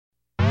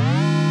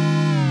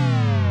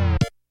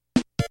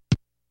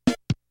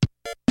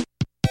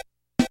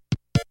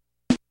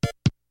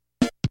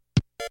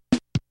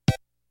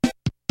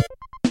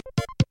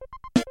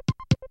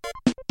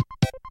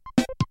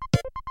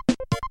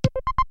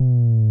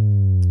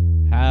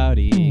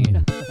Howdy.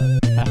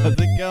 How's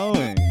it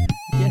going?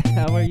 Yeah,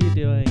 how are you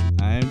doing?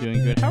 I'm doing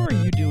good. How are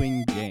you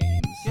doing,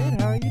 James? Good,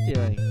 how are you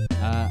doing?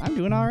 I'm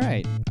doing all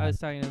right. I was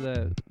talking to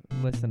the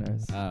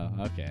listeners. Oh,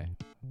 okay.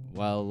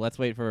 Well, let's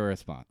wait for a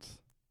response.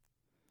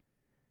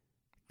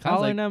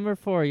 Caller number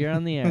 4, you're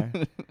on the air.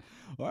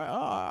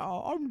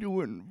 I'm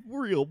doing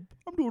real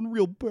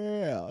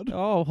bad.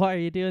 Oh, why are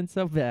you doing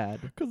so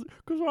bad? Cause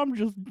I'm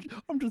just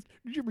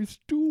Jimmy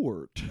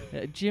Stewart.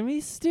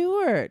 Jimmy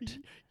Stewart.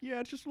 Yeah,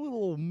 it's just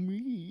little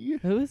me.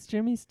 Who is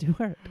Jimmy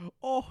Stewart?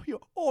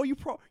 You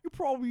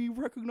probably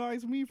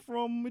recognize me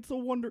from It's a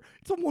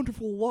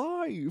Wonderful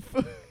Life.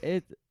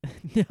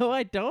 No,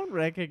 I don't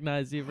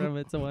recognize you from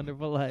It's a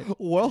Wonderful Life.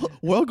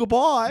 Well,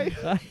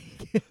 goodbye.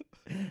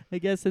 I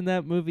guess in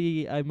that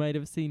movie I might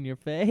have seen your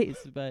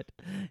face, but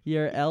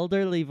your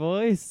elderly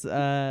voice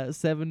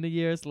 70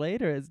 years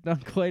later is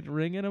not quite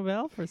ringing a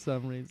bell for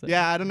some reason.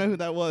 Yeah, I don't know who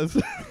that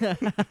was.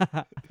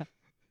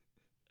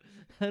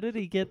 How did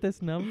he get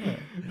this number?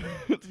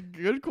 It's a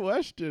good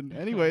question.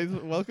 Anyways,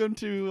 welcome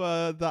to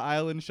The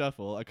Island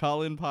Shuffle, a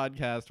call-in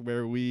podcast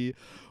where we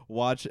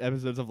watch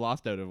episodes of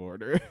Lost out of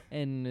order.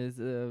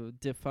 And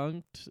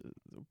defunct,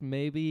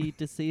 maybe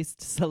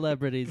deceased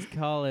celebrities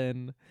call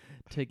in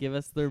to give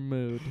us their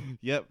mood.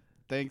 Yep.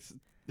 Thanks,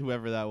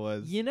 whoever that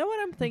was. You know what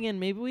I'm thinking?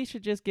 Maybe we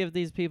should just give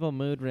these people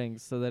mood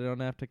rings so they don't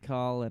have to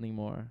call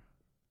anymore.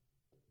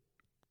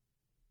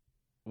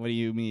 What do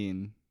you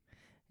mean?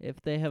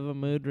 If they have a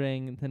mood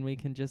ring, then we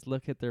can just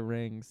look at their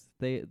rings.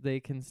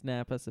 They can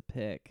snap us a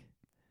pic.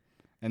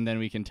 And then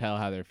we can tell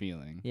how they're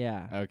feeling.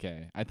 Yeah.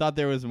 Okay. I thought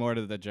there was more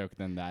to the joke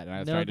than that, and I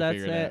was No, trying to that's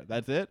figure it it. out.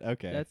 That's it?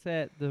 Okay. That's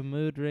it. The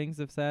mood rings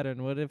of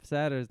Saturn. What if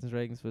Saturn's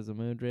rings was a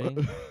mood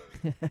ring?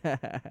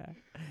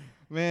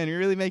 Man, you're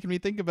really making me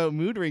think about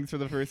mood rings for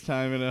the first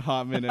time in a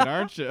hot minute,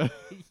 aren't you?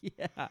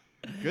 Yeah.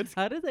 Good.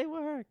 How do they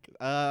work?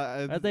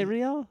 Are they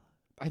real?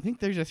 I think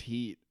they're just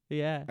heat.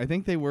 Yeah. I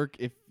think they work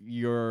if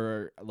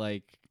you're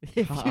like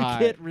If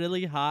hot. you get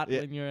really hot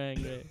Yeah. when you're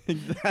angry.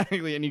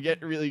 Exactly, and you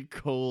get really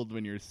cold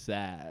when you're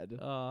sad.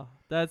 Oh,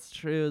 that's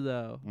true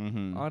though.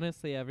 Mm-hmm.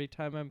 Honestly, every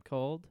time I'm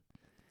cold,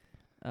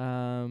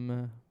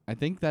 I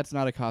think that's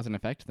not a cause and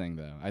effect thing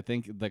though. I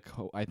think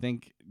I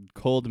think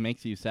cold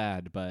makes you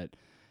sad, but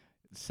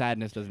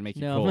sadness doesn't make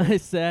you no, cold. my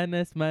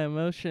sadness, my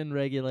emotion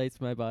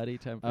regulates my body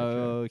temperature.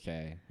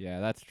 Okay. Yeah,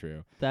 that's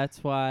true.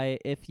 That's why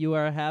if you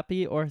are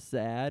happy or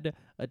sad,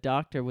 a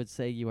doctor would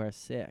say you are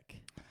sick.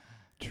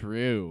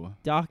 True.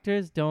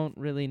 Doctors don't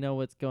really know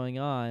what's going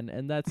on,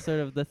 and that's sort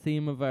of the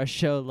theme of our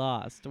show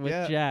Lost. With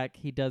Yeah. Jack,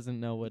 he doesn't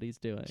know what he's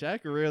doing.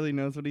 Jack rarely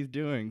knows what he's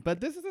doing, but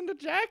this isn't a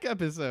Jack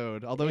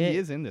episode, although he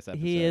is in this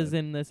episode. He is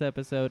in this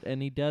episode,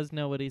 and he does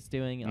know what he's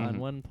doing on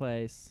one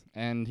place.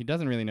 And he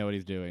doesn't really know what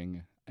he's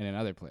doing in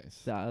another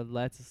place. You're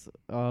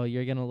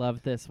going to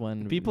love this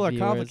one. People are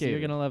viewers. complicated. You're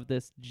going to love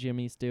this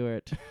Jimmy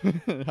Stewart.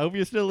 Hope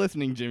you're still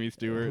listening, Jimmy I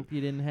Stewart. hope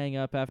you didn't hang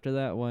up after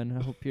that one.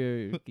 I hope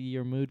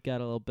your mood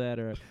got a little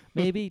better.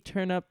 Maybe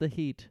turn up the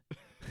heat.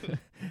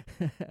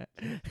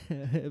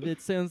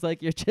 It sounds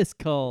like you're just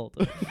cold.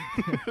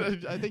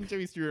 I think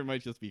Jimmy Stewart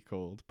might just be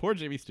cold. Poor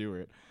Jimmy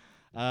Stewart.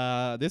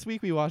 This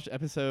week we watched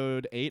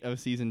episode 8 of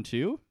season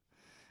 2,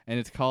 and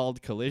it's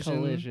called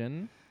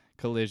Collision,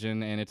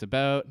 and it's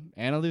about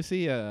Ana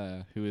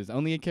Lucia, who is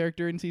only a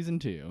character in season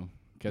 2,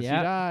 because she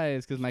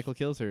dies because Michael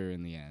kills her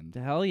in the end.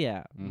 Hell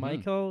yeah. Mhm.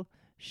 Michael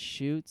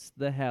shoots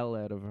the hell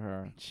out of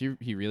her.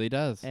 He really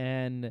does.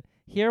 And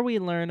here we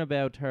learn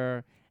about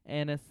her,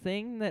 and a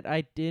thing that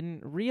I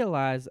didn't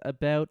realize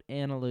about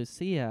Ana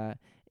Lucia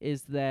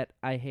is that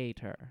I hate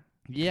her.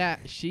 Yeah,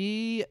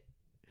 she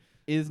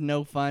is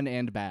no fun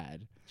and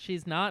bad.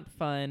 She's not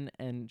fun,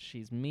 and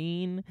she's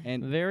mean,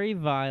 And very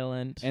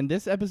violent. And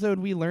this episode,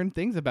 we learn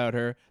things about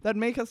her that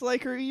make us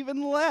like her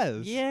even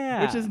less.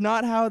 Yeah. Which is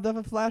not how the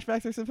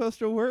flashbacks are supposed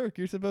to work.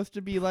 You're supposed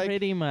to be like...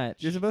 Pretty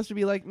much. You're supposed to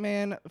be like,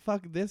 man,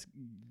 fuck this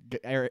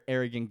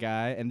arrogant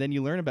guy. And then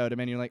you learn about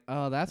him, and you're like,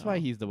 oh, that's why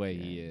he's the way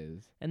he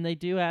is. And they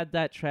do add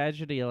that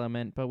tragedy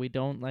element, but we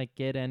don't,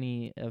 get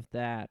any of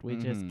that. We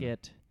just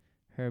get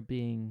her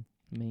being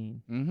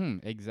mean.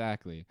 Mm-hmm,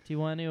 exactly. Do you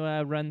want to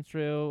run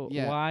through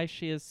why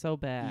she is so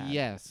bad?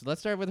 Yes.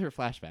 Let's start with her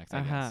flashbacks,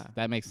 I guess.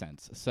 That makes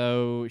sense.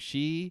 So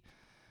she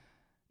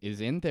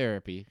is in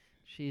therapy.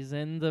 She's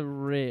in the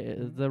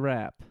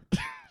rap.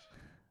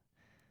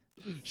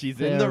 She's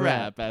in the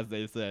rap, as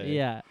they say.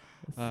 Yeah.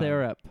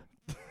 Syrup.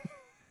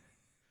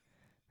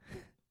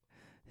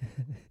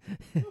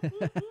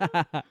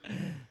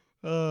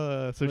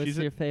 So What's she's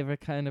your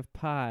favorite kind of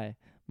pie?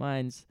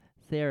 Mine's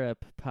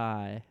syrup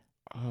pie.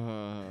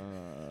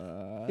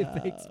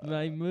 It makes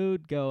my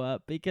mood go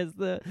up because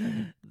the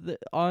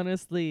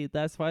honestly,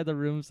 that's why the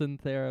rooms in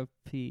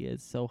therapy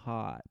is so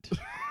hot.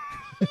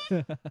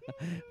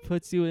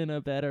 Puts you in a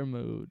better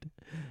mood.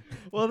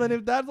 Well, then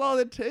if that's all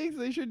it takes,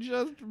 they should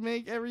just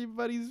make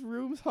everybody's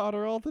rooms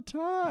hotter all the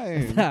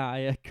time.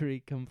 I agree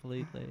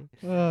completely.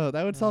 Oh,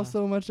 that would solve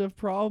so much of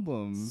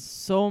problems.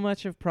 So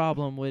much of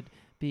problem would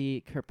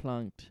be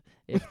kerplunked.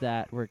 if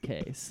that were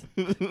case.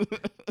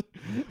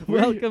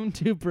 Welcome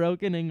to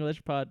Broken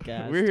English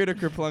Podcast. We're here to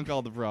kerplunk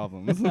all the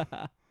problems.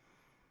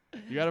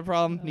 You got a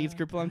problem? Needs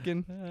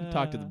kerplunking?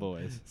 Talk to the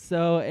boys.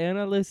 So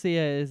Ana Lucia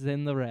is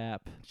in the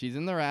rap. She's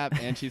in the rap,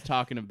 and she's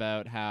talking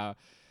about how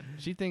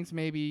she thinks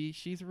maybe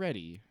she's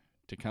ready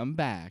to come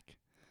back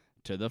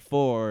to the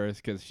force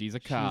because she's a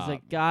cop. She's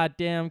a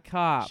goddamn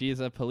cop.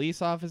 She's a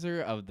police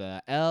officer of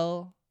the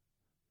LAPD.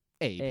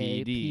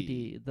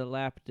 The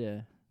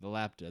LAPD. The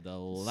LAPD. The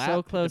lap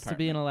So close department. to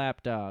being a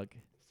lap dog.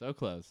 So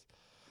close.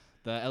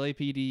 The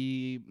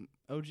LAPD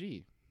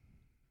OG.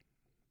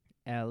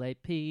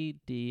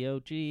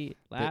 LAPDOG,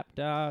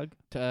 lapdog.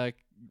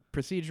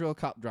 Procedural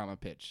cop drama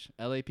pitch.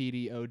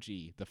 LAPD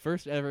OG. The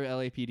first ever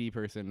LAPD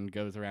person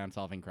goes around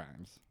solving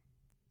crimes.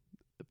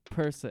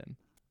 Person.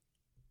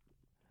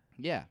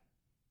 Yeah.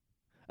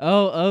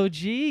 Oh, OG.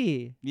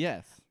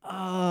 Yes.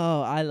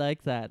 Oh, I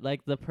like that.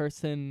 Like the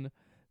person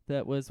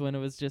that was when it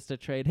was just a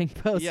trading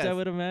post, Yes, I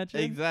would imagine.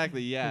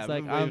 Exactly, yeah. It's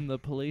like, I'm the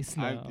police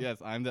now.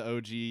 I'm the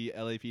OG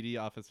LAPD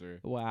officer.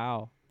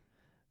 Wow.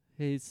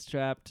 He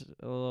strapped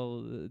a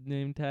little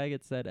name tag.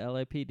 It said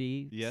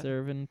LAPD, Yeah.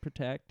 serve and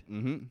protect.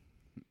 Mm-hmm.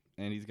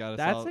 And he's got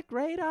That's a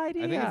great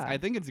idea. I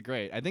think it's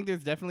great. I think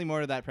there's definitely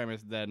more to that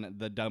premise than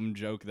the dumb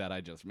joke that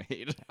I just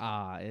made.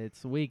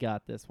 We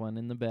got this one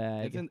in the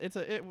bag.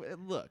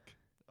 Look,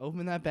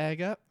 open that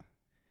bag up.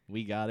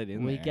 We got it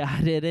in there. We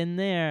got it in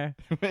there.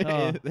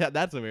 Oh.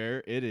 That's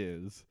where it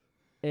is.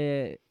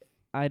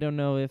 I don't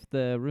know if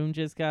the room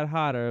just got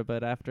hotter,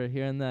 but after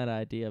hearing that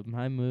idea,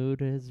 my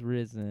mood has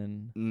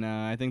risen. No,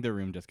 I think the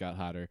room just got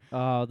hotter.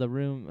 Oh, the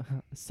room.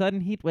 Sudden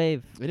heat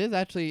wave. It is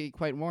actually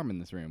quite warm in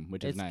this room,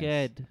 which is nice.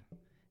 It's good.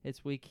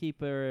 We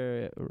keep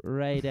her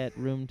right at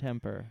room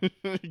temper.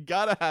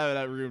 Gotta have it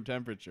at room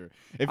temperature.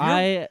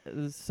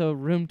 So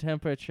room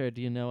temperature,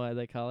 do you know why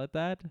they call it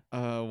that?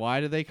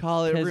 Why do they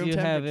call it room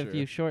temperature? If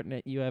you shorten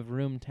it, you have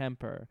room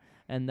temper.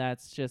 And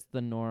that's just the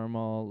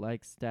normal,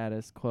 like,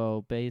 status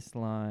quo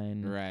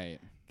baseline. Right.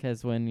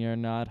 Because when you're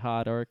not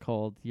hot or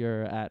cold,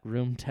 you're at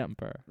room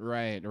temper.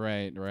 Right.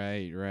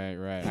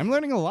 I'm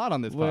learning a lot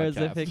on this Whereas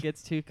podcast. if it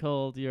gets too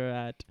cold, you're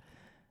at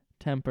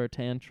temper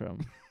tantrum.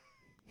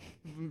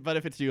 But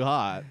if it's too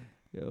hot.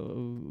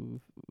 Too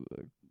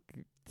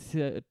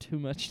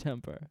much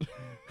temper.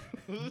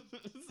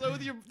 So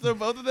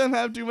both of them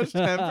have too much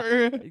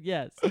temper?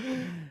 Yes.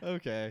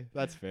 Okay,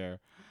 that's fair.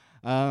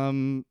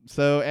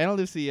 So Ana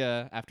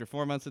Lucia, after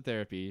 4 months of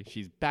therapy,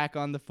 she's back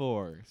on the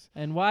force.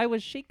 And why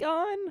was she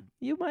gone,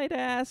 you might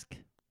ask?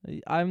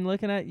 I'm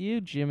looking at you,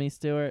 Jimmy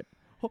Stewart.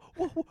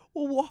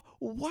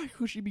 Why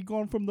could she be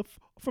gone from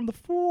the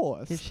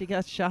force? 'Cause she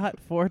got shot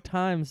 4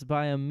 times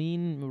by a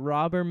mean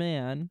robber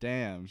man.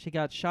 Damn. She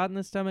got shot in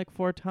the stomach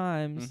 4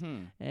 times,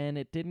 and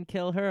it didn't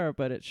kill her,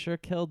 but it sure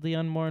killed the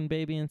unborn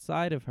baby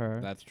inside of her.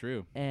 That's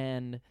true.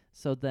 And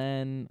so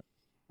then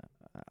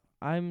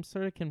I'm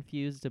sort of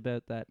confused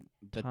about that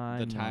The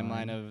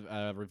timeline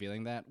of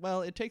revealing that.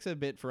 Well, it takes a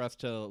bit for us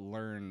to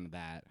learn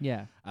that.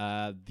 Yeah.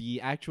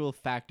 The actual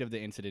fact of the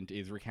incident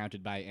is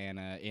recounted by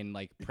Anna in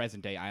like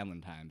present day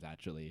island times,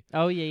 actually.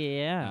 Oh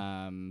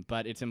yeah.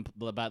 But it's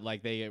but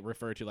like they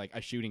refer to like a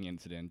shooting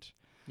incident.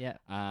 Yeah.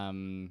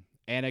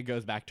 Anna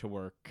goes back to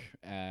work,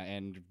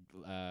 and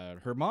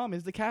her mom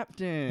is the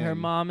captain. Her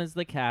mom is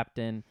the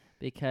captain.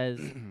 Because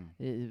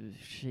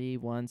she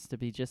wants to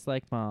be just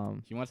like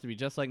Mom. She wants to be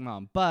just like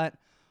Mom, but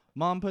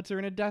Mom puts her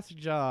in a desk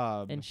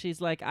job. And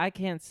she's like, I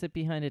can't sit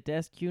behind a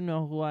desk. You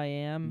know who I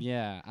am.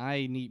 Yeah,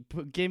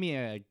 give me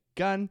a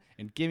gun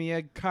and give me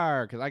a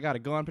car because I got to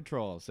go on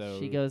patrol.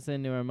 So she goes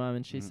into her mom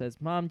and she says,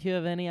 Mom, do you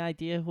have any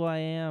idea who I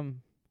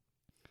am?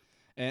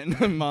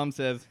 And Mom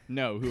says,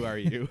 no, who are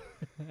you?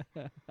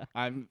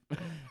 I'm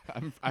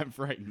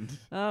frightened.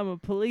 I'm a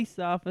police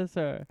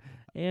officer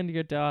and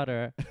your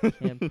daughter.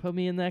 And put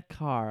me in that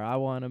car. I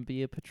want to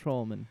be a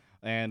patrolman.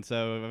 And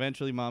so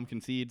eventually Mom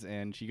concedes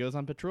and she goes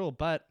on patrol,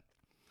 but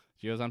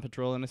she goes on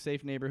patrol in a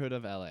safe neighborhood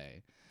of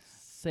L.A.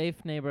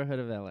 Safe neighborhood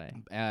of L.A.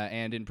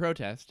 And in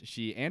protest,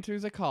 she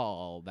answers a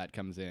call that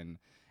comes in.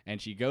 And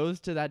she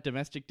goes to that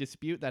domestic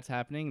dispute that's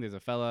happening. There's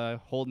a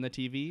fella holding the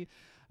TV.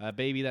 A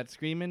baby that's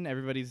screaming.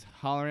 Everybody's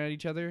hollering at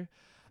each other.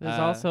 There's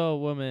also a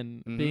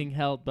woman being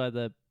held by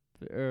the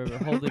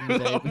holding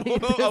the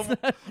baby.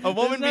 A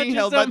woman being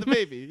held by the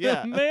baby.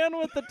 Yeah. A man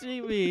with the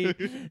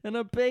TV and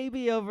a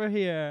baby over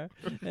here.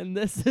 And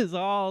this is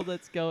all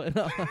that's going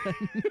on.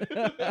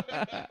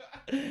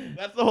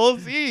 That's the whole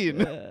scene.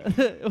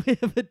 We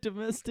have a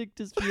domestic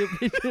dispute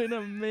between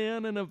a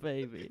man and a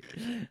baby.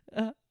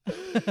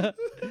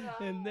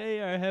 And they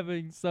are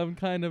having some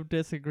kind of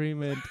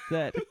disagreement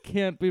that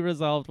can't be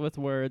resolved with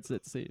words,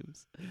 it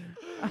seems.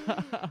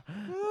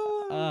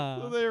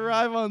 So they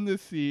arrive on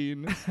this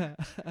scene,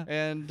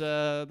 and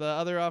the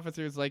other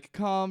officer's like,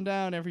 calm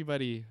down,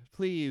 everybody,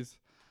 please.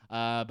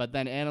 But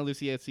then Ana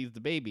Lucia sees the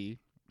baby,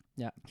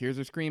 hears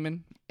her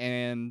screaming,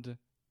 and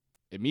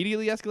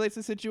immediately escalates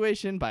the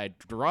situation by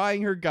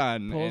drawing her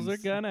gun. Pulls her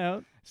gun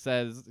out.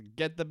 Says,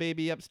 get the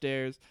baby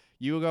upstairs.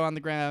 You will go on the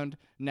ground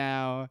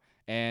now.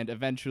 And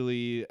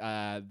eventually,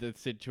 the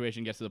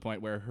situation gets to the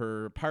point where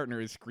her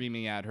partner is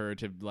screaming at her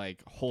to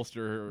like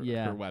holster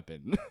her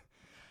weapon.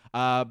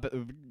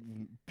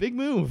 Big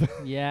move.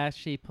 Yeah,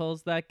 she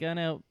pulls that gun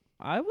out.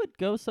 I would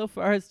go so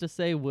far as to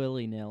say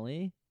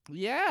willy-nilly.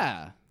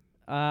 Yeah.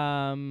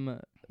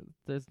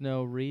 There's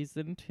no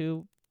reason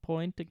to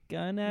point a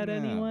gun at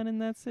anyone in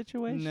that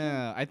situation.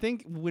 No, I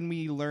think when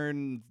we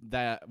learn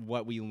that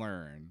what we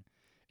learn,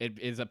 it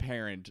is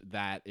apparent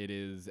that it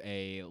is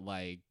a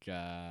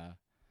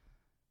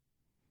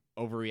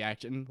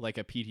overreaction, like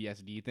a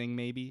PTSD thing,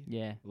 maybe.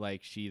 Yeah.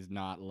 Like she's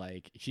not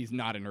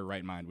in her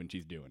right mind when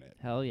she's doing it.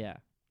 Hell yeah.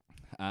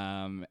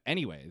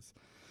 Anyways,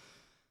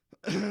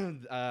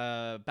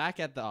 back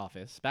at the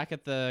office, back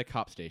at the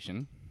cop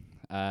station,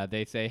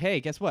 they say, "Hey,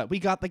 guess what? We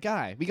got the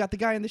guy. We got the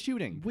guy in the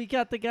shooting. We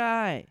got the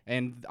guy.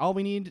 And all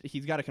we need,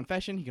 he's got a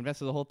confession. He confessed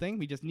to the whole thing.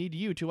 We just need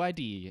you to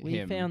ID him."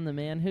 We found the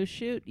man who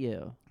shoot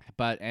you.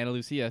 But Ana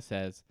Lucia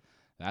says,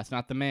 "That's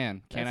not the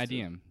man. Can't ID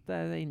him.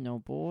 That ain't no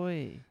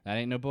boy. That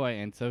ain't no boy."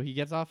 And so he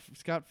gets off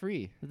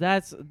scot-free.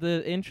 That's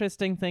the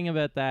interesting thing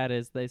about that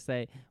is they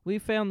say, "We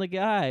found the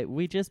guy.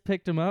 We just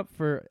picked him up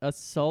for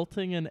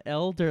assaulting an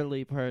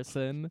elderly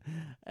person.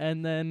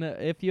 And then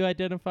if you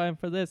identify him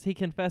for this, he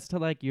confessed to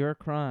like your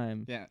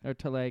crime." Yeah. Or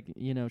to like,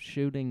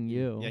 shooting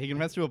you. Yeah, he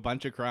confessed to a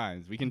bunch of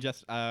crimes. We can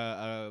just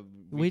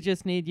we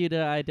just need you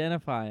to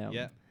identify him.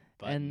 Yeah.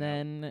 And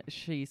then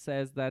she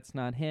says that's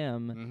not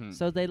him. Mm-hmm.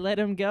 So they let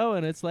him go,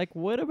 and it's like,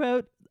 what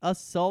about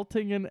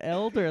assaulting an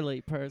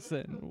elderly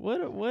person?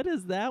 What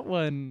is that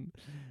one?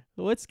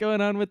 What's going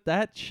on with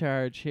that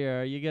charge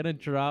here? Are you going to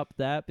drop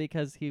that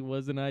because he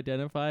wasn't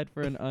identified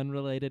for an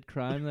unrelated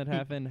crime that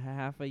happened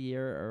half a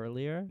year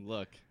earlier?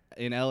 Look,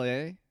 in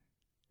L.A.,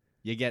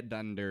 you get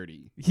done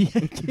dirty. You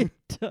get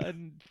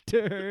done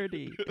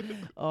dirty.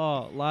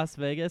 Oh, Las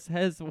Vegas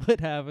has what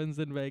happens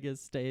in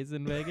Vegas stays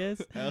in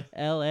Vegas.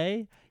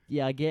 L.A.,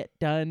 you get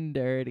done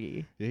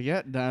dirty. You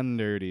get done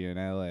dirty in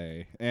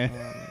L.A. Oh,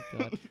 my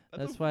God.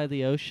 That's why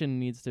the ocean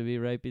needs to be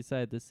right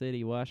beside the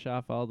city. Wash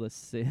off all the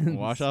sins.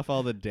 Wash off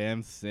all the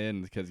damn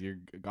sins, because you're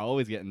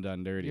always getting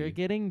done dirty. You're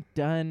getting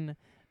done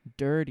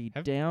dirty,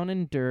 down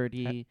and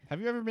dirty. Have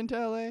you ever been to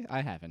L.A.?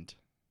 I haven't.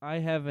 I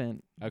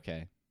haven't.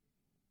 Okay.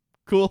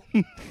 Cool.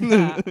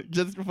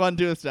 Just fun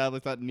to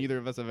establish that neither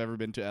of us have ever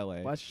been to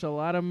L.A. Watched a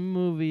lot of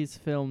movies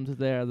filmed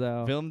there,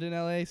 though. Filmed in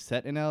L.A.,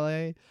 set in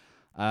L.A.,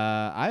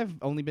 I've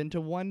only been to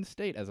one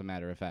state, as a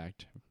matter of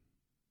fact.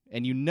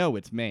 And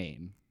it's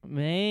Maine.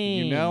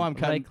 Maine. I'm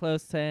cutting right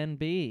close to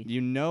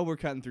NB. We're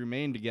cutting through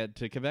Maine to get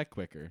to Quebec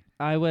quicker.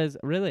 I was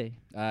really.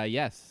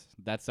 Yes,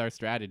 that's our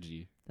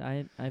strategy.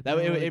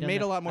 It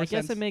made a lot more sense.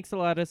 I guess it makes a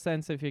lot of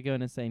sense if you're going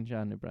to St.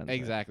 John, New Brunswick.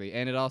 Exactly,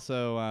 and it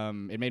also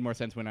it made more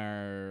sense when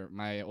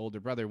my older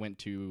brother went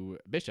to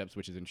Bishops,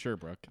 which is in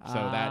Sherbrooke. So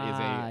that is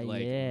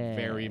a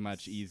very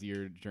much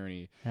easier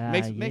journey.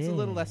 Makes a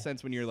little less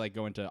sense when you're like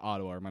going to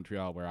Ottawa or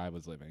Montreal, where I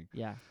was living.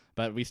 Yeah,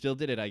 but we still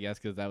did it, I guess,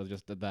 because that was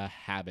just the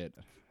habit.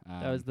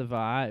 That was the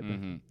vibe.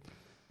 Mm-hmm.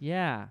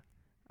 Yeah.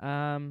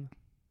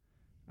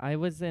 I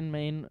was in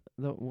Maine.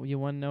 You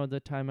want to know the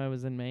time I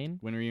was in Maine?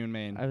 When were you in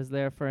Maine? I was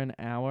there for an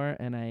hour,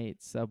 and I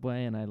ate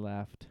Subway, and I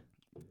left.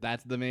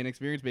 That's the Maine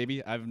experience,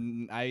 baby.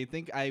 I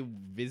think I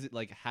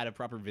had a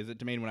proper visit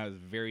to Maine when I was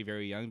very,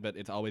 very young, but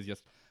it's always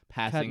just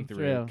passing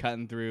through,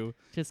 cutting through.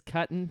 Just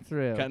cutting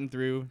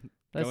through.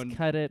 Let's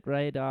cut it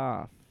right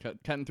off.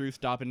 Cutting through,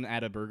 stopping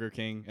at a Burger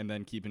King, and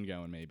then keeping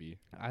going, maybe.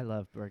 I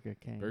love Burger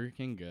King. Burger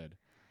King, good.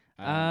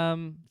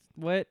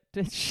 What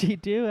did she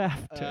do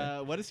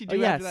after? What does she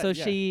do after that?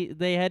 So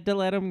they had to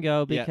let him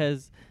go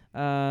because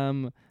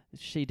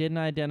she didn't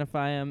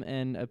identify him,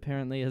 and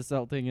apparently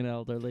assaulting an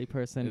elderly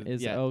person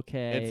is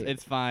okay.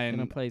 It's fine in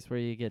a place where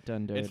you get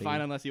done dirty. It's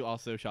fine unless you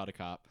also shot a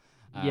cop.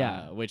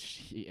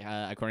 Which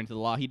according to the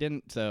law he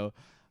didn't. So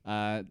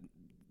Ana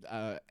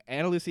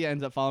Lucia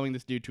ends up following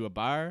this dude to a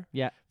bar.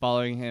 Yeah.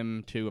 Following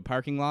him to a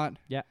parking lot.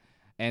 Yeah.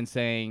 And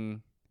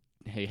saying,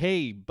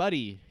 Hey,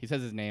 buddy. He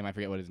says his name. I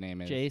forget what his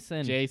name is.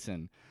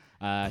 Jason.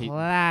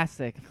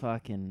 Classic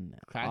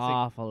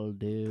awful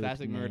dude.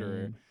 Classic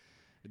murderer.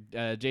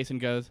 Jason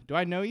goes, "Do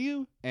I know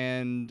you?"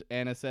 And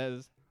Anna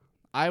says,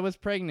 "I was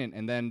pregnant,"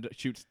 and then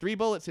shoots 3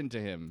 bullets into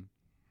him.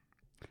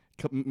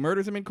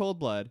 Murders him in cold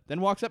blood,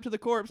 then walks up to the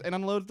corpse and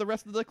unloads the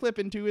rest of the clip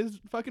into his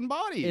fucking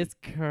body. It's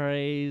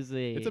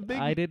crazy. It's a big...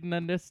 I didn't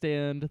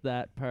understand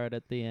that part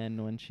at the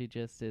end when she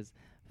just is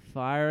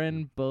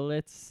firing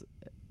bullets,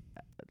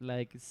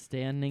 like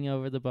standing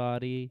over the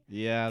body.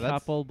 Yeah,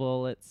 couple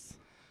bullets.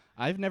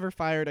 I've never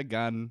fired a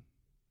gun,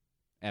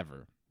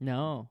 ever.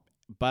 No.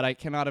 But I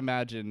cannot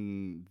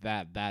imagine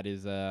that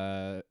is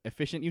a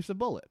efficient use of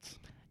bullets.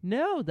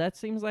 No, that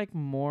seems like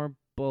more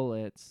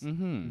bullets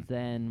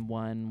than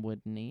one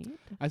would need.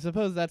 I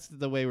suppose that's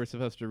the way we're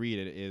supposed to read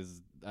it,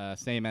 is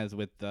same as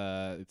with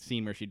the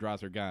scene where she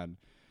draws her gun.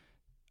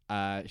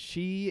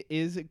 She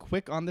is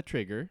quick on the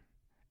trigger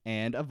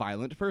and a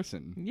violent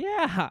person.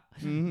 Yeah,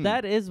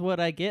 that is what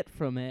I get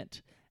from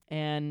it.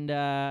 And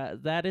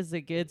that is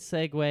a good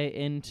segue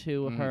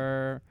into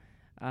her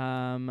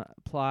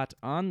plot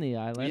on the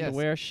island Yes.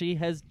 where she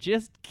has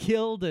just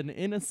killed an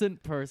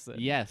innocent person.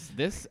 Yes,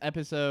 this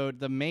episode,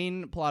 the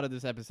main plot of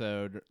this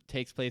episode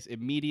takes place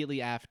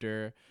immediately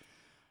after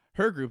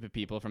her group of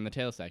people from the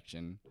tail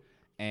section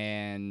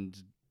and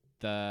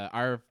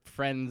our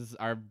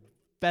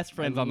best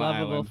friends on the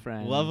island,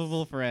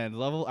 lovable friends,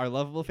 our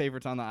lovable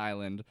favorites on the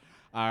island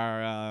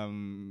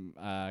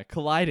are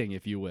colliding,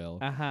 if you will.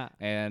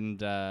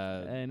 And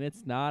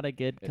it's not a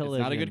good collision.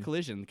 It's not a good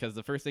collision because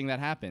the first thing that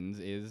happens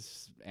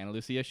is Ana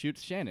Lucia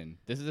shoots Shannon.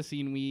 This is a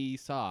scene we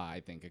saw,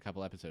 I think, a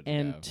couple episodes ago.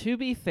 And to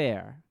be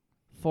fair,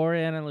 for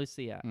Ana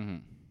Lucia,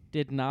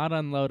 did not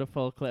unload a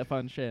full clip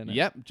on Shannon.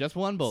 Yep, just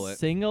one bullet.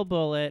 Single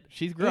bullet.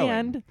 She's growing.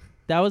 And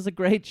that was a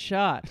great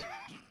shot.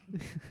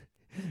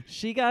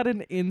 She got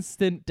an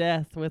instant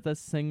death with a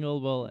single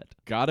bullet.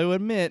 Gotta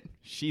admit,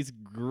 she's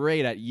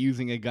great at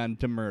using a gun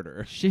to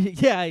murder.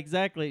 Yeah,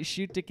 exactly.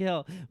 Shoot to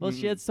kill. Well,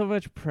 she had so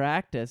much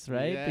practice,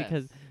 right? Yes.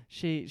 Because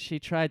she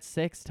tried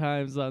 6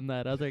 times on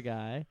that other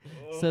guy.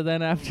 So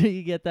then after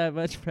you get that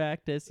much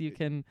practice, you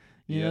can,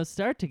 you know,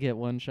 start to get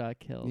one-shot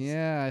kills.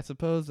 Yeah, I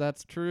suppose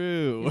that's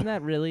true. Isn't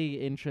that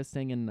really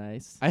interesting and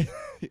nice?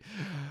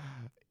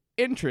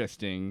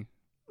 Interesting.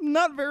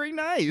 Not very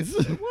nice.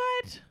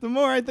 What? The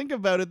more I think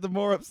about it, the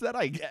more upset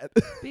I get.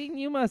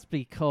 You must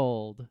be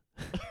cold.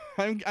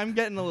 I'm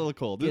getting a little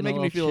cold. This is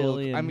making me feel a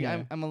little.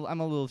 I'm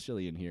a little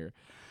chilly in here.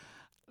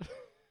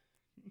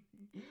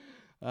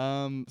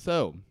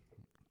 So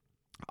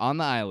on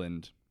the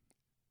island,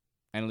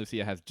 Ana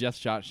Lucia has just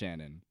shot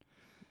Shannon.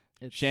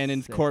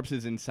 Shannon's corpse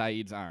is in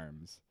Saeed's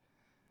arms.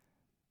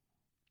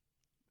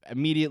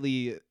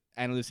 Immediately,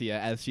 Ana Lucia,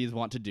 as she's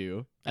wont to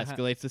do,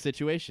 escalates the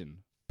situation,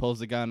 pulls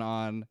the gun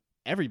on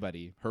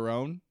everybody, her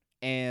own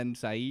and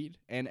Saeed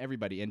and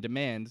everybody, and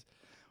demands,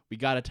 we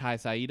gotta tie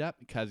Saeed up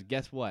because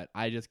guess what?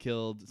 I just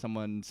killed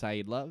someone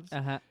Saeed loves.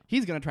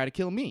 He's gonna try to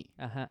kill me.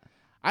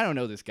 I don't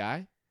know this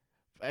guy.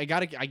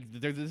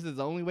 This is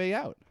the only way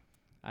out.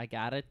 I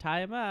gotta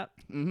tie him up.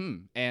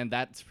 And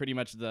that's pretty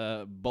much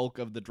the bulk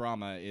of the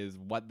drama. Is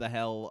what the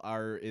hell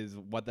is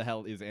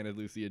Ana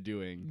Lucia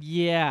doing?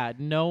 Yeah,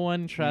 no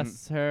one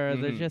trusts her.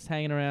 They're just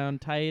hanging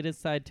around. Saeed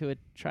is tied to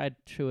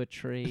a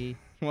tree.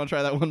 Want to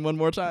try that one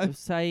more time?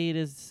 Saeed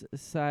is the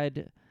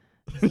side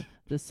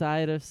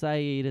of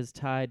Saeed is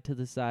tied to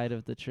the side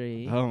of the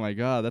tree. Oh my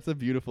God, that's a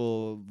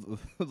beautiful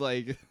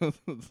the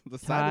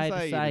side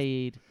of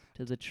Saeed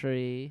to the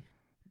tree.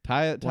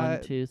 Tie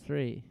 1, 2,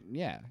 3.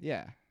 Yeah.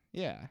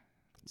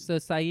 So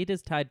Saeed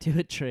is tied to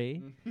a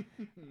tree,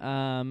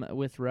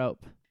 with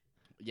rope.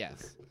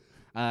 Yes,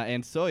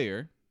 and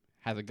Sawyer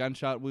has a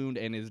gunshot wound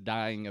and is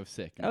dying of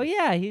sickness. Oh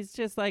yeah, he's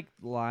just like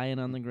lying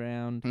on the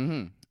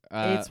ground.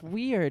 It's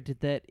weird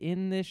that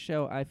in this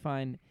show I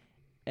find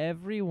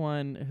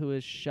everyone who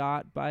is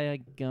shot by a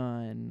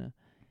gun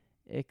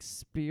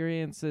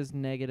experiences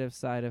negative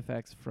side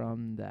effects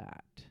from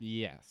that.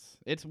 Yes.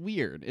 It's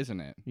weird, isn't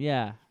it?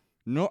 Yeah.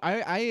 No,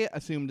 I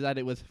assumed that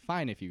it was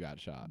fine if you got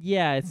shot.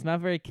 Yeah, it's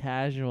not very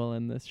casual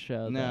in this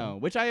show. No,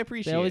 which I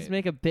appreciate. They always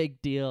make a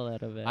big deal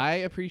out of it. I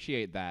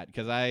appreciate that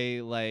because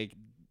I like.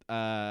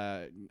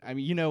 I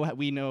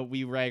mean,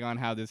 we rag on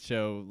how this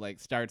show like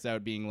starts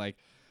out being like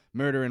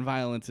murder and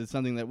violence is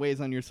something that weighs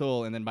on your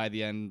soul, and then by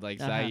the end, like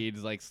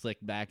Saeed's like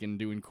slicked back and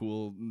doing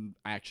cool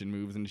action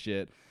moves and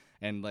shit.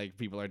 And like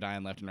people are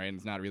dying left and right, and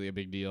it's not really a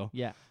big deal.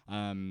 Yeah.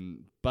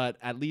 But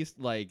at least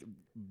like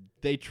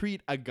they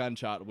treat a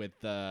gunshot with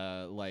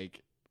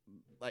like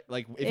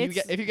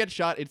if you get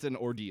shot, it's an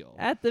ordeal.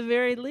 At the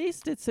very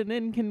least, it's an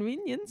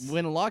inconvenience.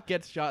 When Locke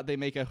gets shot, they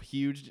make a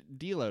huge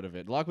deal out of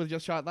it. Locke was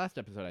just shot last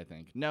episode, I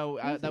think. No,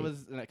 that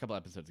was a couple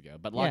episodes ago.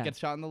 But Locke gets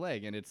shot in the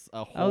leg, and it's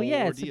a whole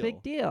ordeal. It's a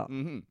big deal.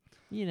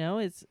 You know,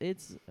 it's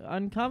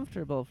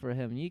uncomfortable for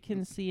him. You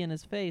can see in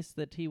his face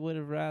that he would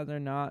have rather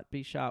not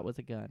be shot with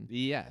a gun.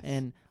 Yes.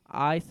 And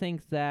I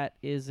think that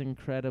is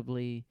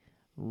incredibly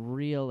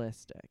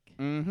realistic.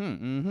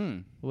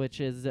 Which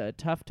is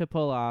tough to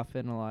pull off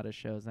in a lot of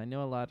shows. I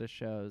know a lot of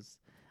shows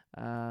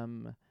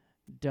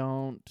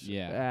don't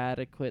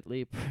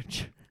adequately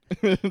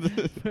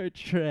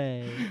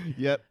portray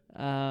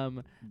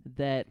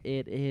that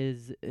it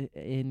is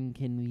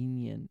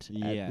inconvenient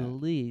at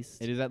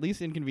least. It is at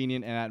least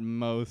inconvenient and at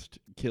most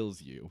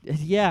kills you.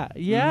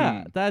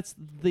 That's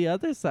the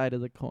other side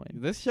of the coin.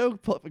 This show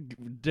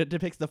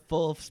depicts the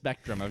full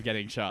spectrum of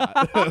getting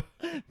shot.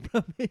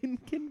 From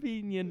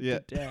inconvenient to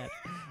death.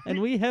 And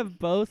we have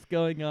both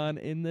going on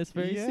in this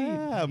very scene.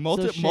 Yeah,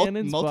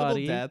 multiple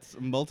deaths,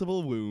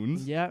 multiple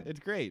wounds. Yeah. It's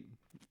great.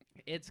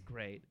 It's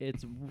great.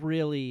 It's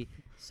really...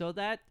 So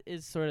that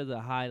is sort of the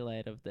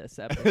highlight of this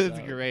episode. It's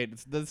great.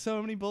 There's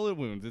so many bullet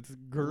wounds. It's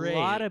great. A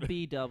lot of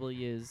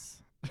BWs.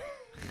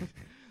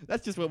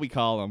 That's just what we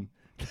call them.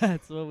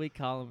 That's what we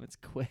call them. It's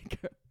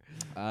quicker.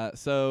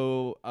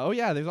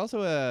 There's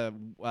also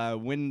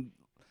when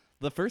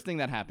the first thing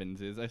that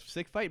happens is a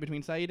sick fight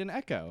between Saeed and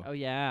Echo. Oh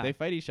yeah. They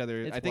fight each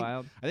other. It's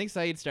wild. I think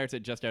Saeed starts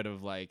it just out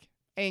of like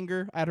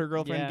anger at her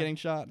girlfriend getting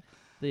shot.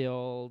 The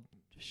old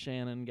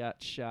Shannon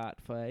got shot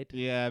fight.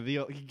 Yeah,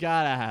 you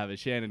gotta have a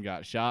Shannon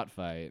got shot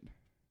fight.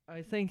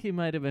 I think he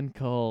might have been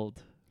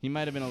cold. He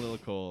might have been a little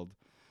cold.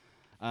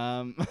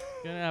 Gonna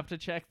have to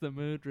check the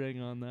mood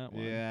ring on that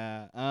one.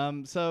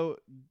 Yeah. So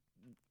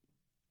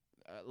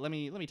let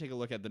me take a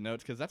look at the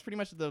notes because that's pretty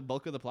much the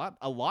bulk of the plot.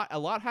 A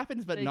lot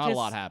happens, but not a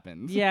lot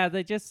happens. Yeah,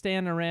 they just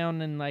stand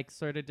around and like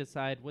sort of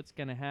decide what's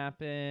gonna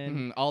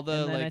happen. All the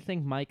and then like, I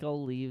think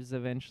Michael leaves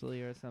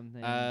eventually or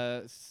something.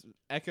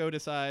 Echo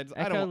decides.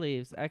 Echo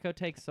leaves. Echo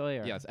takes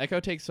Sawyer. Yes, Echo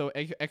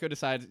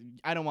decides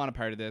I don't want a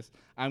part of this.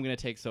 I'm gonna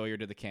take Sawyer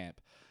to the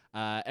camp.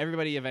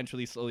 Everybody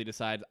eventually slowly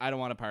decides I don't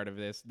want a part of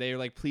this. They're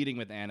like pleading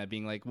with Anna,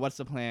 being like, "What's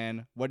the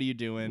plan? What are you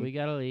doing? We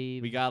gotta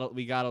leave. We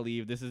gotta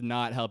leave. This is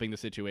not helping the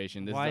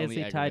situation. This Why is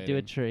he tied to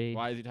a tree?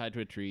 Why is he tied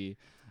to a tree?"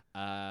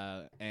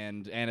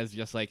 And Anna's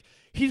just like,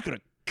 "He's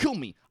gonna kill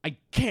me. I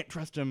can't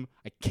trust him.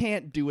 I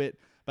can't do it."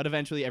 But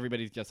eventually,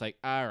 everybody's just like,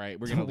 "All right,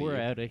 we're gonna leave. We're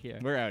out of here.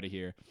 We're out of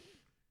here."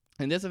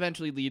 And this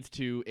eventually leads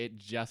to it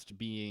just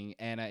being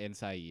Anna and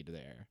Saeed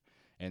there,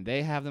 and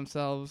they have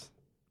themselves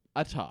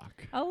a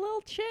talk. A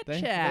little chit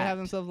chat. They have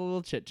themselves a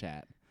little chit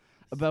chat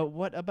about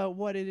what's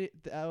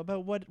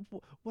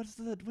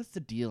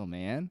the deal,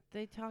 man.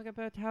 They talk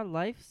about how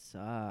life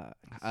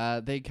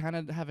sucks. They kind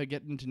of have a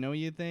getting to know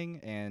you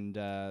thing, and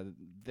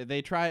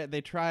they try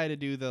to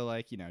do the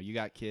like, you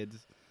got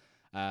kids,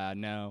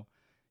 no,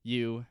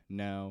 you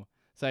no.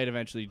 Saeed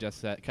eventually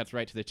just cuts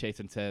right to the chase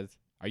and says,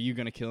 "Are you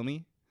gonna kill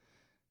me?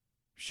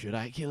 Should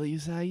I kill you,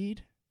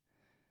 Saeed?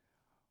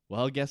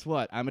 Well, guess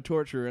what? I'm a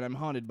torturer and I'm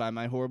haunted by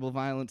my horrible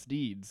violence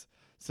deeds.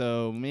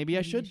 So maybe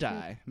I should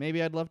die.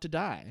 Maybe I'd love to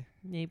die."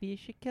 Maybe you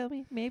should kill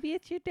me. Maybe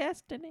it's your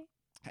destiny.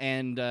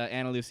 And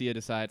Ana Lucia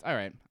decides, all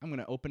right, I'm going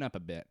to open up a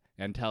bit,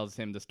 and tells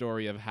him the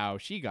story of how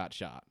she got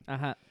shot.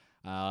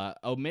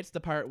 Omits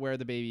the part where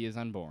the baby is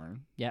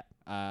unborn. Yeah.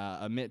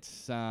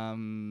 Omits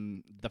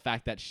the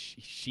fact that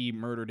she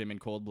murdered him in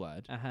cold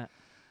blood.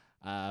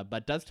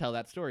 But does tell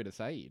that story to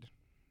Saeed.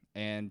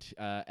 And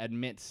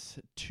admits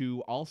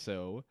to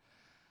also...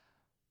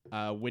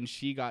 when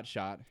she got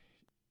shot,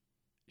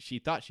 she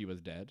thought she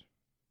was dead,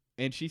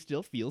 and she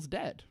still feels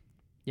dead.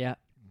 Yeah.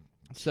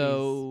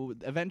 So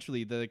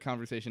eventually the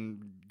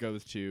conversation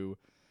goes to,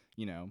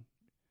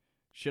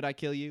 should I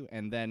kill you?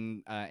 And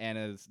then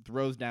Anna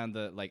throws down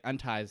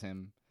unties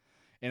him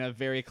in a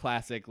very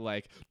classic,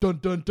 dun, dun,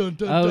 dun, dun,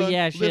 oh, dun.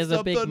 Yeah, she has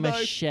a big knife.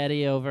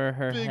 Machete over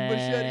her Big head.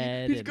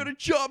 machete. He's going to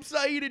chop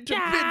Saeed into bits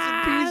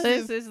and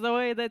pieces. This is the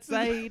way that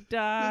Saeed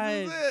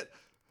died. This is it.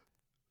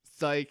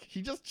 Like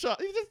she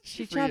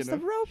chops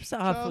the ropes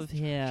off of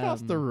him.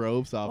 Chops the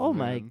ropes off. Oh of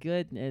my him.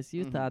 goodness!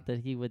 You thought that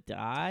he would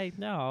die?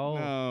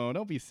 No,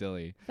 don't be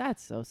silly.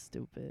 That's so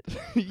stupid.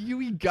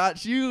 We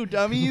got you,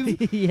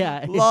 dummies. Yeah,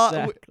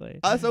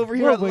 exactly. Us over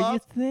here. What were you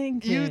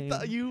thinking?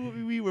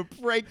 We were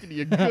pranking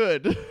you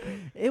good.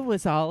 It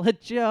was all a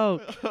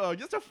joke. Oh,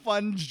 just a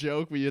fun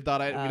joke we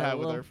thought we'd have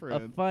with our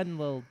friends. A fun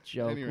little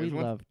joke. Anyways, we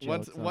love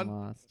jokes on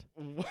Lost.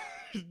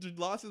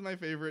 Lost is my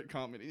favorite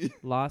comedy.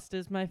 Lost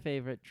is my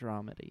favorite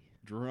dramedy.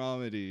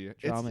 Dramedy.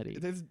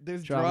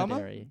 There's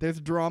drama. There's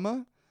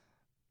drama,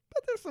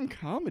 but there's some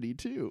comedy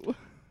too.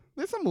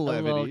 There's some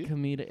levity. A little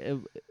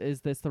comedic.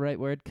 Is this the right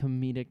word?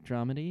 Comedic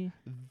dramedy.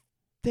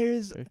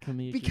 There's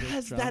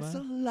because that's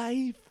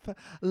life.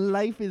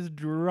 Life is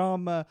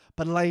drama,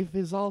 but life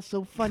is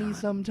also funny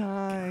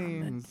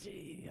sometimes.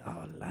 Comedy.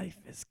 Oh, life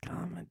is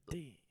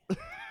comedy.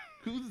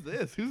 Who's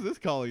this? Who's this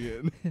calling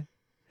in?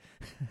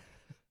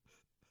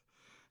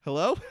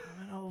 Hello?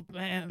 I'm an old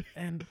man,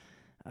 and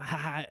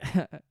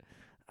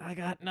I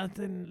got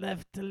nothing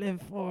left to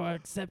live for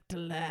except to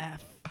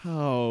laugh.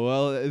 Oh,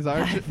 well, is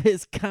our life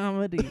is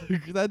comedy.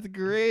 That's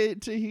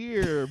great to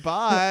hear.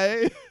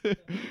 Bye.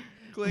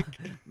 Click.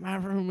 My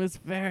room is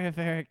very,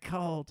 very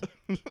cold.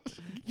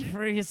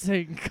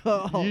 Freezing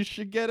cold. You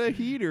should get a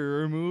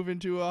heater or move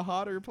into a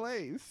hotter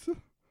place.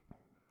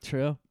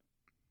 True.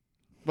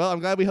 Well,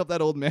 I'm glad we helped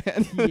that old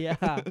man.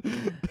 Yeah.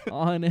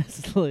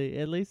 Honestly.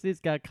 At least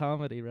he's got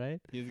comedy, right?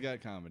 He's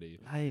got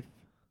comedy.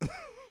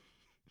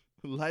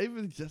 Life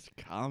is just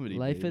comedy.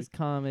 Life baby. is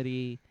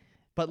comedy.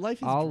 But life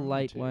is I'll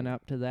light one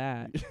up to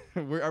that.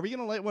 Are we going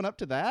to light one up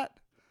to that?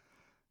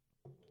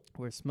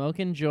 We're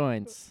smoking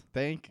joints.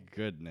 Thank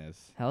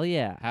goodness. Hell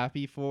yeah.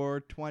 Happy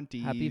 420.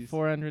 Happy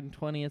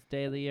 420th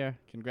day of the year.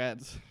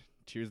 Congrats.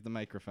 Cheers to the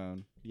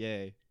microphone.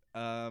 Yay.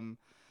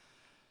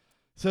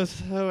 So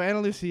Ana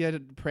Lucia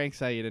pranks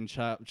Saeed and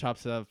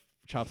chops off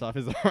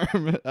his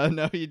arm.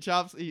 No, he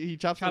chops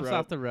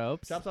off the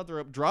ropes. Chops off the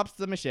rope. Drops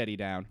the machete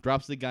down.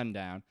 Drops the gun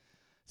down.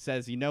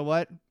 Says, "You know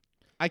what?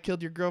 I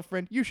killed your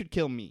girlfriend. You should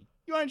kill me.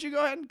 Why don't you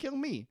go ahead and kill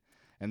me?"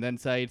 And then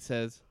Saeed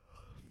says,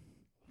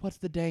 "What's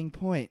the dang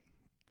point?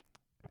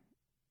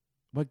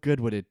 What good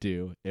would it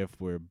do if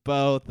we're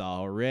both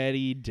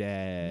already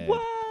dead?"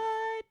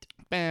 What?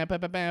 Bam, bam,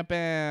 bam, bam,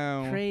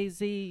 bam.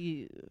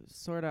 Crazy,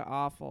 sort of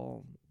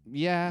awful.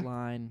 Yeah.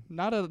 Line.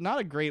 Not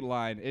a great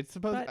line. It's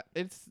supposed.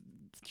 It's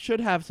should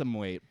have some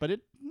weight, but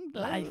it.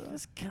 Life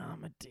is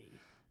comedy.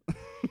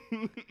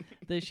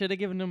 They should have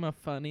given him a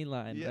funny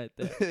line right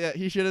there. Yeah,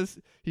 he should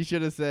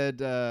have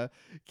said,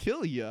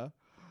 "Kill ya."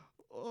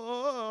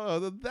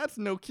 oh, that's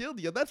no kill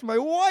deal. That's my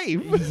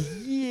wife.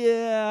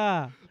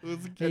 Yeah. And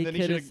then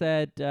he could have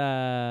said,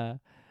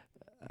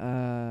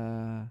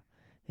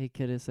 he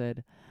could have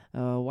said,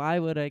 why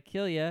would I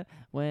kill you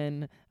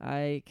when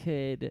I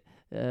could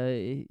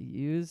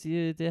use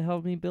you to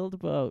help me build a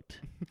boat?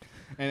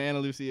 And Ana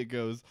Lucia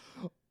goes,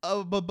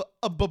 a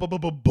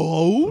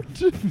boat?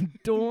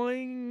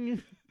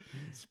 Doing.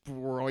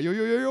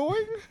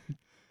 Sproyoyoyoing?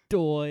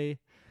 Doy.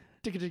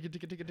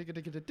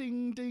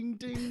 Ding, ding,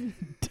 ding.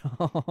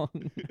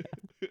 Dong.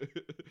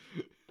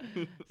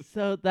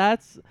 So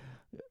that's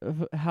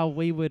how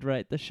we would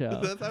write the show.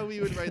 That's how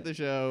we would write the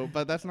show,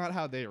 but that's not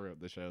how they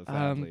wrote the show,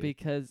 sadly.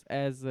 Because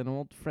as an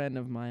old friend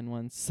of mine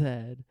once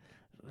said,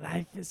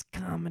 life is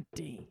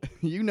comedy.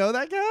 You know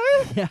that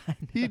guy? Yeah,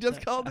 He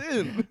just called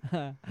in.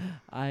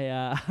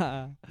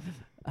 I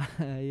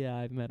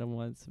met him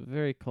once.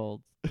 Very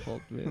cold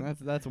man.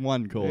 That's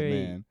one cold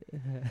man.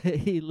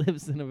 He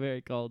lives in a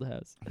very cold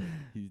house,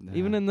 He's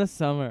even in the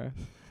summer.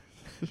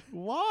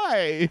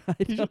 Why?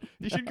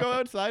 You should go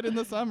outside in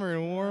the summer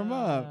and warm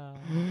up.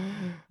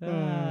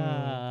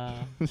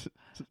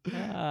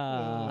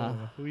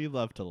 We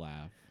love to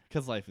laugh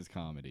because life is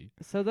comedy.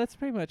 So that's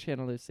pretty much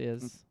Ana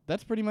Lucia's.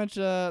 That's pretty much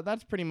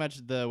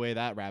the way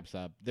that wraps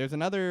up. There's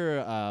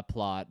another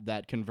plot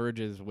that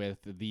converges with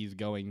these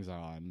goings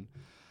on.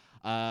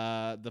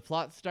 The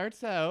plot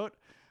starts out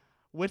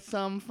with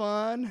some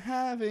fun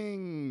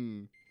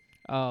having.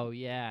 Oh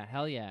yeah,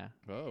 hell yeah.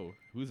 Oh,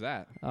 who's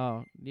that?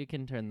 Oh, you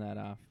can turn that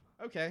off.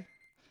 Okay.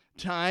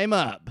 Time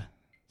up.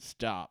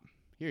 Stop.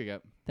 Here you go.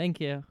 Thank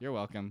you. You're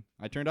welcome.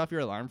 I turned off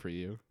your alarm for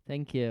you.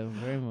 Thank you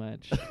very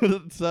much.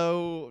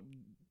 So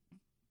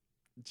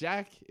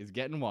Jack is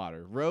getting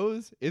water.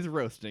 Rose is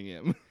roasting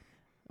him.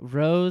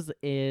 Rose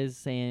is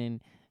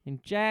saying,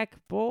 Jack,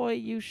 boy,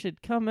 you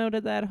should come out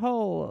of that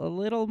hole a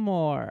little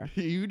more.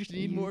 You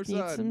need more sun.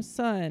 You need some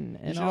sun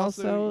and should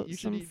also you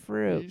some should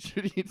fruit. You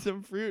should eat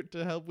some fruit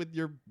to help with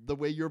the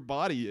way your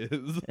body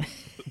is.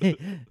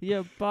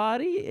 Your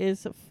body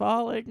is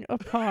falling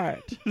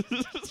apart.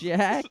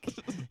 Jack,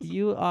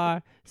 you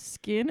are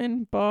skin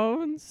and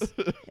bones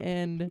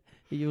and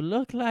you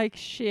look like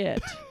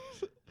shit.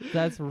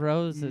 That's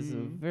Rose is a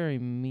very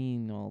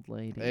mean old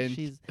lady. And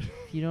She's,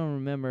 if you don't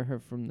remember her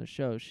from the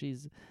show,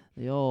 she's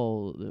the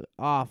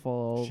awful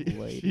old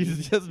lady.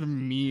 She's just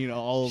mean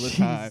all the She's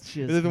time. just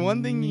There's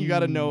one thing you got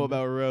to know mean.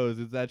 about Rose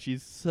is that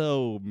she's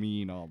so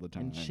mean all the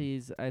time.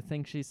 And I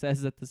think she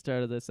says at the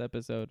start of this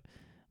episode,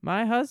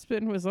 my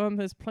husband was on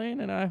this plane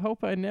and I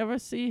hope I never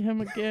see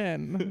him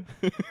again.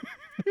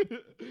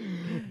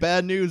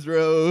 Bad news,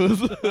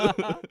 Rose.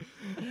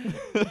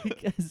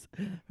 Because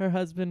her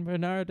husband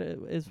Bernard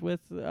is with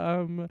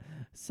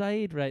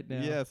Saeed right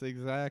now. Yes,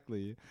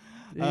 exactly.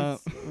 He's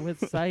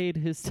with Saeed,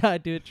 who's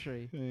tied to a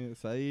tree.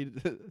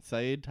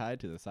 Saeed tied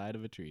to the side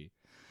of a tree.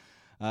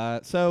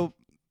 So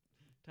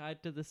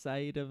Tied to the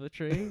side of a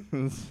tree?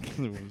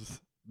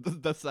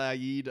 the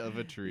Saeed of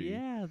a tree.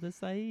 Yeah, the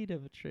Saeed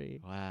of a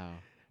tree. Wow.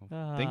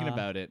 Thinking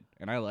about it,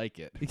 and I like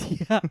it.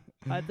 Yeah,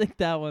 I think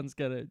that one's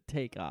gonna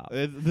take off.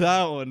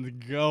 That one's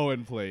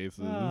going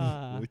places.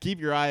 Keep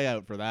your eye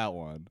out for that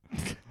one.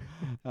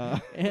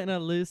 Ana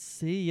Lucia,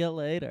 see you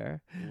later.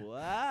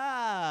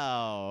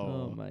 Wow.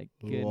 Oh my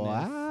goodness.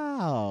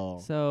 Wow.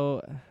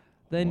 So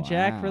then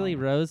Jack really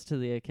rose to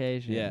the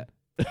occasion.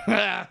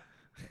 Yeah.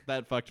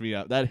 That fucked me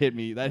up. That hit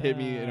me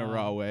in a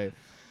raw way.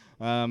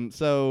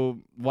 So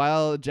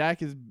while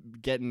Jack is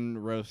getting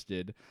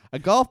roasted, a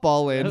golf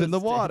ball lands in the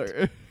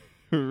water.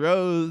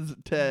 Rose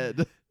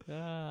Ted.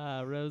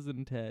 Rose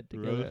and Ted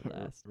together at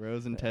last.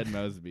 Rose and Ted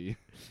Mosby.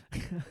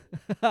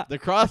 The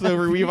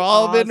crossover we've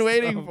all been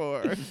waiting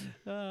for.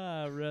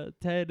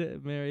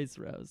 Ted marries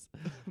Rose.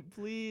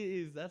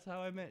 Please, that's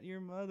how I met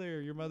your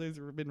mother. Your mother's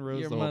been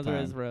Rose Your the whole mother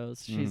time. is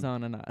Rose. She's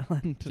on an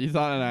island. She's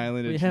on an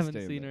island. We and haven't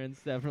she's seen there. her in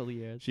several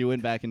years. She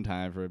went back in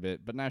time for a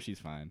bit, but now she's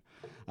fine.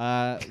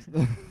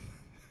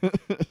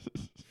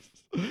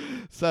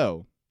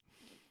 So,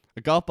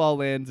 a golf ball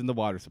lands in the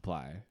water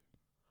supply.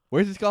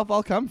 Where's this golf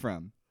ball come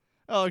from?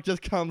 Oh, it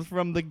just comes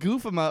from the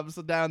goof-em-ups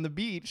down the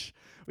beach.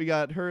 We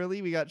got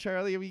Hurley, we got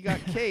Charlie, and we got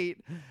Kate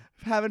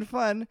having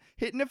fun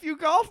hitting a few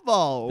golf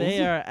balls.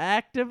 They are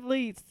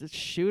actively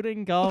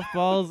shooting golf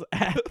balls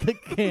at the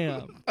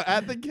camp.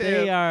 At the camp.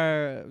 They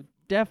are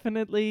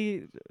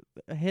definitely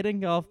hitting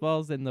golf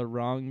balls in the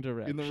wrong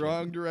direction. In the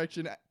wrong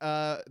direction.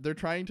 They're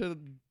trying to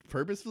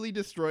purposefully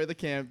destroy the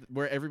camp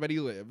where everybody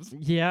lives.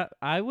 Yeah,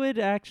 I would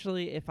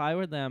actually, if I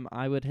were them,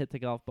 I would hit the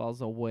golf balls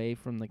away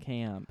from the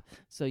camp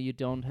so you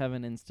don't have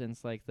an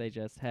instance like they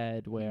just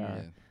had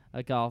where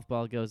a golf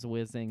ball goes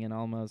whizzing and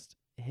almost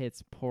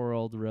hits poor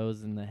old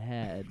Rose in the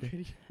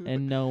head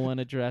and no one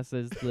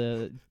addresses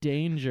the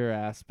danger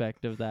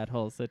aspect of that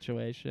whole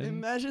situation.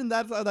 Imagine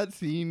that's how that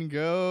scene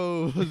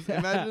goes.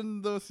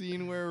 Imagine the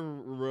scene where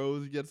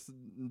Rose gets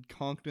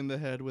conked in the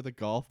head with a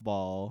golf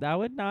ball. That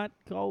would not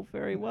go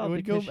very well It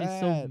would because go she's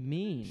so bad.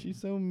 mean. She's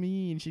so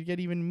mean. She'd get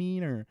even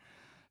meaner.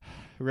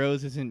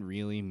 Rose isn't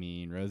really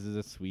mean. Rose is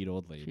a sweet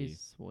old lady.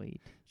 She's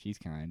sweet. She's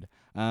kind.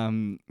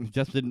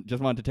 Just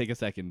wanted to take a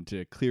second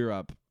to clear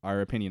up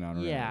our opinion on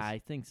Rose. Yeah,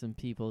 I think some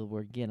people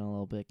were getting a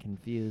little bit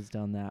confused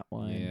on that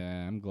one.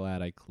 Yeah, I'm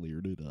glad I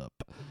cleared it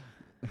up.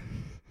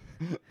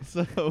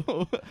 So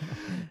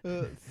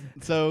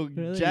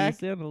Really,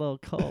 Jack, you sound a little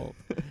cold.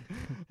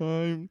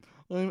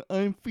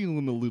 I'm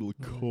feeling a little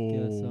Guess I'm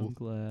cold.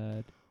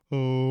 glad.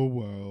 Oh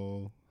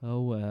well.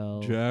 Oh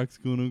well. Jack's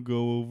gonna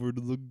go over to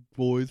the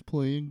boys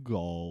playing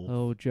golf.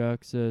 Oh,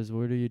 Jack says,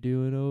 "What are you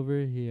doing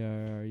over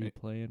here? Are you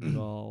playing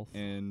golf?"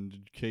 And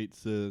Kate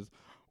says,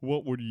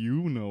 "What would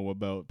you know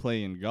about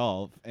playing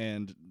golf?"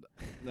 And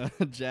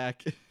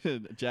Jack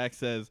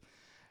says,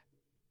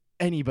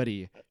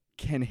 "Anybody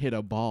can hit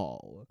a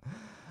ball,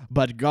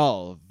 but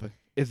golf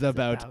is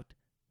about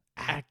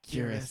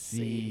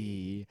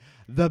accuracy.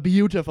 The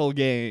beautiful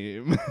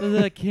game."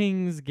 The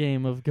king's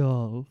game of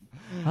golf.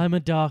 I'm a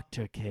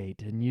doctor,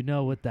 Kate, and you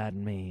know what that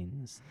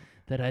means.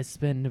 That I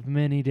spend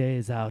many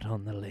days out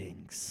on the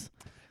links.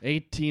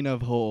 18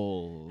 of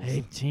holes.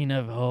 18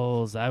 of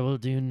holes. I will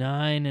do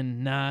 9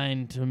 and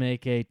 9 to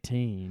make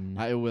 18.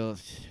 I will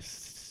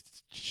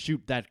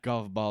shoot that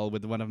golf ball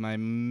with one of my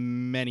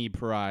many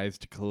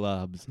prized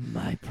clubs.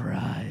 My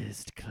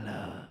prized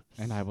clubs.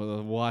 And I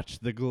will watch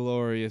the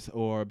glorious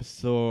orb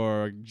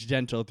soar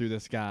gentle through the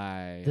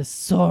sky. The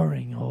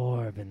soaring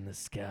orb in the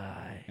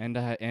sky.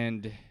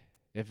 And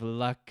if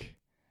luck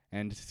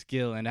and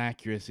skill and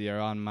accuracy are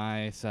on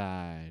my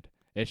side,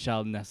 it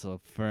shall nestle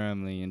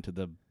firmly into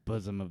the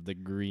bosom of the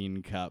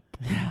green cup.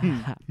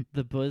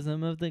 The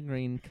bosom of the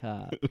green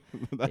cup.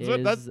 That's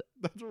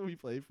what we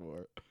play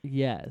for.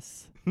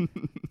 Yes.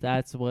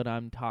 That's what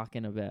I'm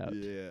talking about.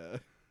 Yeah.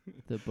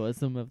 The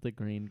bosom of the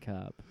green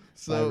cup by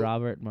So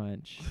Robert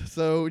Munch.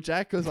 so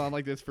Jack goes on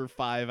like this for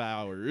 5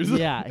 hours.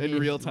 Yeah, in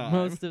real time.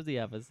 Most of the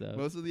episode.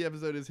 Most of the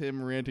episode is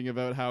him ranting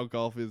about how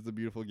golf is the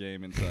beautiful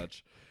game and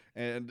such.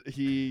 And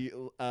he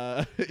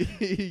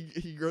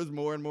grows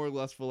more and more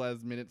lustful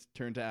as minutes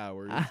turn to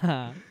hours.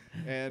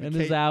 And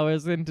as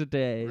hours into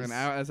days.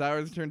 As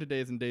hours turn to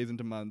days and days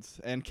into months.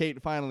 And Kate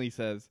finally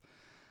says,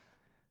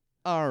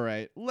 "All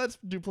right, let's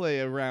play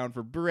a round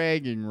for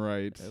bragging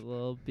rights." A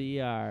little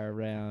BR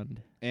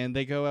round. And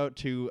they go out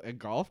to a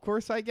golf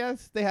course, I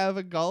guess. They have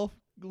a golf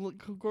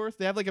course.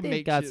 They have like a They've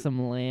makeshift. got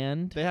some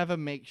land. They have a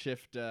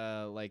makeshift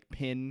like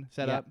pin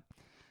set Yep. up.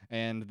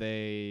 And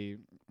they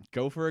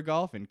go for a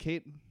golf, and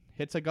Kate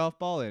hits a golf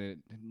ball and it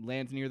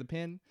lands near the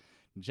pin.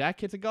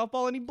 Jack hits a golf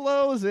ball and he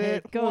blows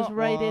it. It goes Wah,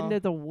 right wah. into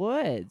the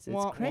woods. It's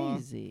Wah, wah.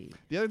 crazy.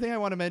 The other thing I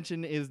want to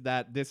mention is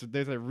that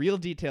there's a real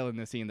detail in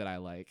this scene that I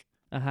like.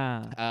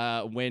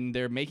 When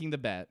they're making the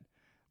bet,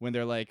 when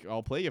they're like,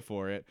 "I'll play you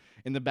for it."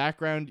 In the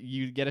background,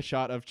 you get a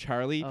shot of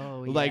Charlie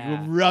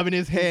rubbing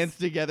his hands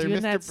together, doing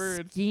Mr. that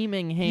Bird.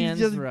 scheming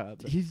hands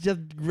rub. He's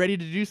just ready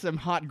to do some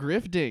hot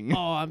grifting.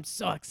 Oh, I'm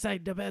so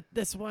excited about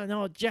this one.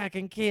 Oh, Jack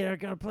and Kate are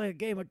going to play a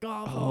game of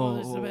golf. Oh,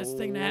 this is the best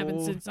thing to happen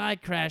since I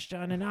crashed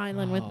on an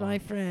island with my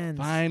friends.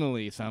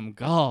 Finally, some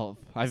golf.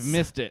 I've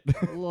missed it.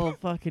 A little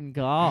fucking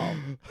golf.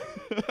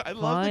 I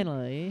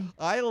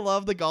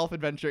love the golf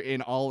adventure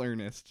in all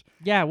earnest.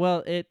 Yeah,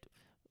 well,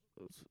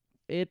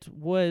 it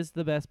was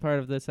the best part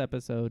of this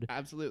episode.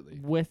 Absolutely.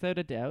 Without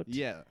a doubt.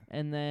 Yeah.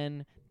 And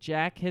then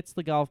Jack hits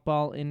the golf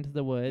ball into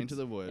the woods.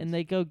 And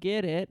they go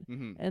get it.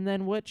 Mm-hmm. And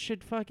then what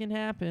should fucking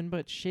happen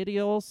but shitty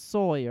old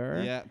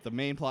Sawyer. Yeah, the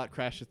main plot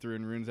crashes through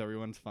and ruins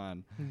everyone's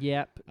fun.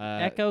 Yep.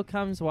 Echo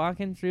comes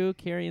walking through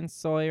carrying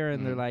Sawyer,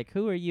 and they're like,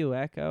 "Who are you,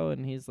 Echo?"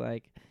 And he's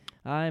like,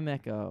 "I'm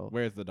Echo."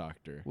 Where's the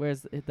doctor?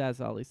 That's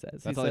all he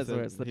says. That's he says,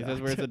 "Where's the doctor?" He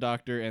says, "Where's the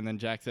doctor?" And then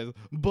Jack says,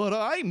 "But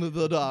I'm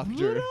the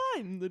doctor." But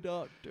I'm the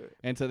doctor.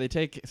 And so they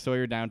take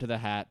Sawyer down to the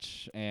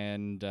hatch,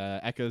 and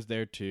Echo's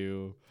there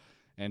too.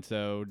 And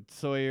so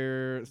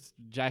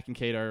Jack and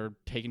Kate are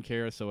taking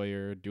care of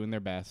Sawyer, doing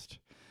their best.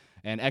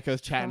 And Echo's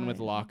chatting with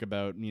Locke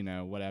about,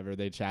 whatever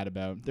they chat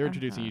about. They're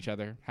introducing each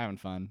other, having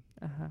fun.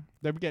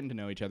 They're getting to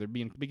know each other,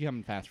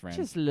 becoming fast friends.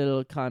 Just a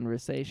little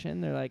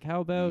conversation. They're like,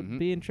 "How about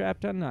being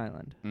trapped on an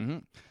island?"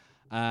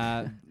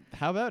 Mm-hmm.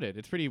 How about it?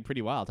 It's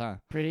pretty wild, huh?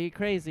 Pretty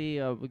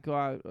crazy. We go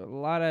out, a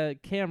lot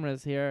of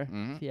cameras here,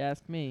 if you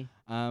ask me.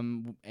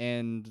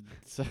 And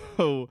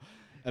so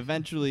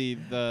eventually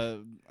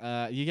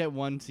you get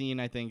one scene,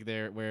 I think,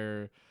 there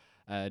where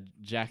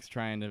Jack's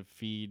trying to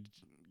feed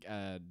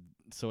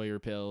Sawyer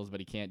pills, but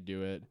he can't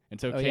do it.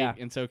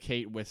 And so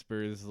Kate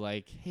whispers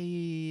like,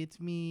 "Hey, it's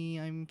me.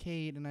 I'm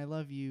Kate, and I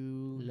love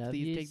you.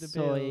 Please take the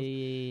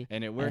pills."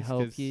 And it works. I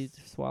hope you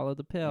swallow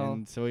the pill.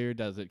 And Sawyer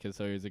does it because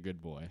Sawyer's a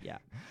good boy. Yeah,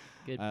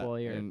 good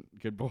boyer. And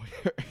good boyer.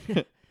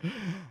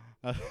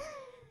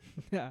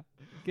 Yeah,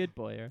 good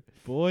boyer.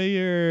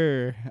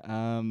 Boyer.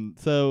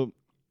 So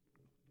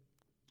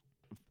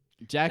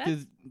Jack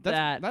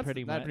that's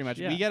pretty much.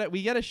 Yeah.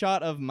 We get a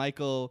shot of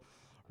Michael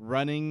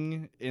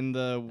running in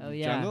the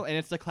jungle, and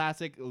it's the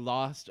classic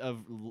lost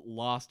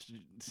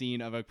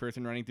scene of a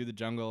person running through the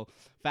jungle.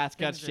 Fast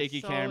cuts,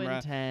 shaky camera,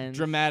 intense.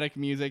 dramatic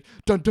music.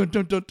 Dun dun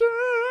dun dun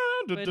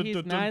dun. But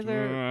he's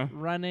neither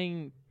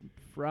running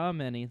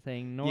from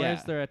anything, nor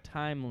is there a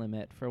time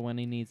limit for when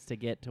he needs to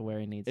get to where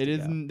he needs to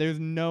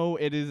go.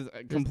 It is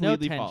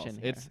completely false.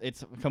 Here.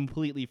 It's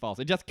completely false.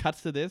 It just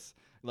cuts to this,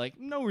 like,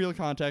 no real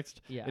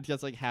context. Yeah. It's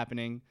just, like,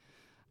 happening.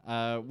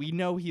 We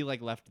know he,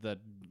 like, left the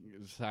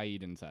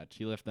Saeed and such.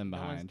 He left them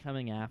behind. No one's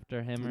coming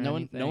after him or no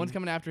anything. one's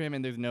coming after him,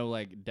 and there's no,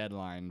 like,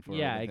 deadline for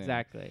Yeah, everything.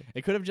 exactly.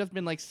 It could have just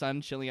been, like,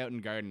 Sun chilling out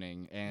and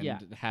gardening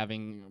and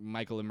having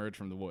Michael emerge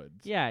from the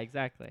woods. Yeah,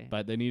 exactly.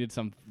 But they needed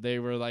they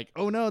were like,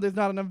 oh no, there's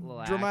not enough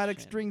dramatic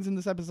action. strings in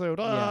this episode.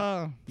 Yeah.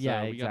 Ah!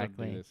 Yeah, so exactly. We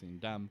gotta do this scene.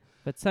 Dumb.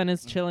 But Sun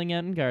is chilling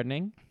out and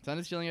gardening. Sun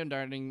is chilling out and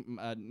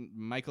gardening.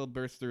 Michael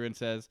bursts through and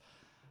says,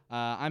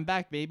 I'm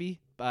back, baby.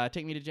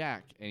 Take me to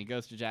Jack. And he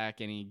goes to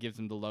Jack and he gives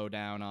him the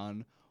lowdown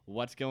on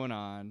what's going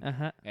on.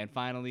 Uh-huh. And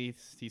finally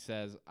he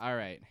says, all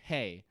right,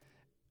 hey,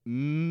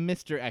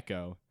 Mr.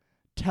 Echo,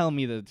 tell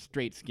me the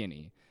straight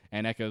skinny.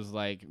 And Echo's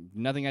like,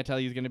 nothing I tell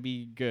you is going to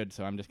be good,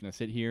 so I'm just going to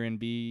sit here and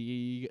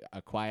be a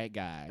quiet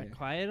guy. A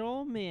quiet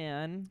old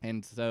man.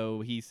 And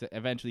so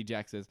eventually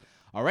Jack says,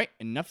 all right,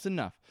 enough's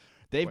enough.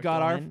 They've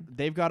got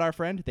our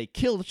friend. They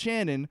killed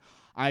Shannon.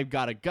 I've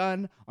got a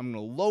gun. I'm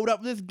going to load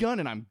up this gun,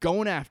 and I'm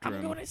going after him.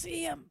 I'm going to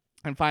see him.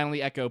 And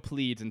finally Echo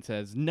pleads and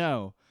says,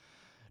 no.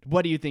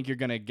 What do you think you're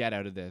going to get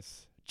out of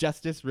this?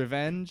 Justice?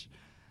 Revenge?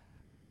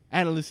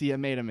 Ana Lucia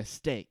made a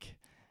mistake.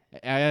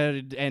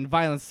 And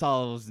violence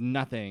solves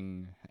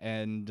nothing.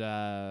 And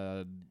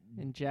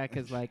Jack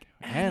is like,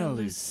 Ana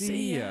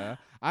Lucia?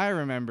 I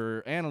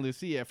remember Ana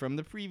Lucia from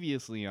the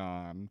previously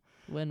on.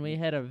 When we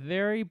had a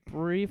very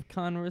brief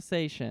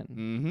conversation.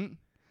 Mm-hmm.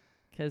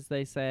 Because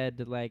they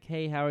said, like,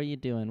 hey, how are you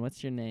doing?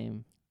 What's your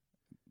name?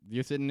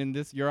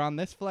 You're on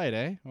this flight,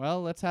 eh?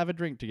 Well, let's have a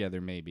drink together,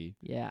 maybe.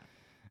 Yeah.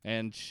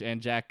 And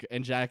Jack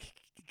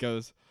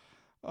goes,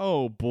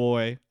 oh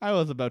boy, I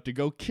was about to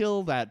go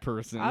kill that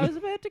person. I was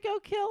about to go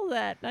kill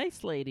that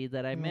nice lady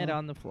that I met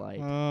on the flight.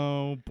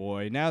 Oh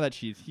boy, now that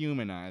she's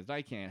humanized,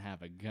 I can't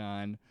have a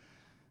gun.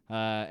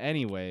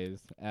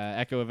 Anyways,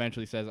 Echo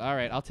eventually says, all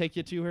right, I'll take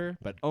you to her,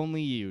 but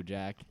only you,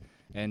 Jack.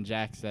 And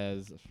Jack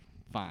says,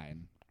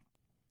 fine.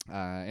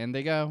 And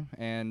they go,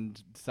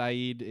 and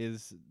Saeed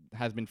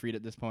has been freed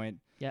at this point.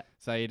 Yeah.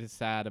 Saeed is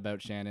sad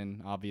about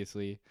Shannon,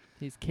 obviously.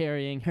 He's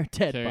carrying her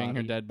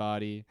dead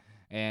body.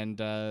 And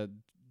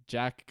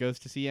Jack goes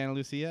to see Ana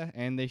Lucia,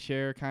 and they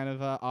share kind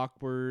of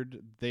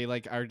awkward. They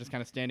are just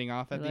kind of standing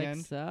off at the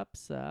end. Sup.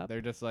 They're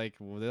just like,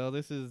 well,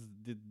 this is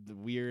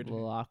weird. A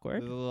little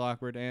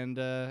awkward. And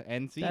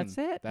end scene. That's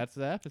it. That's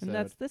the episode. And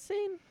that's the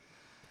scene.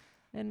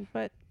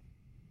 But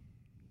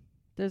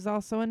there's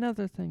also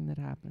another thing that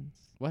happens.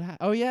 What?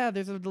 Oh yeah,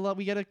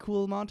 we get a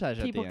cool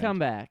montage. People at the come end.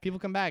 back. People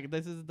come back.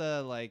 This is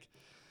the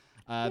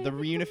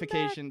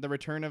reunification, the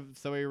return of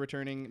Sawyer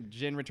returning,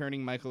 Jin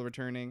returning, Michael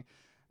returning.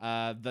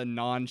 The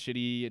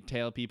non-shitty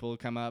tail people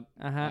come up.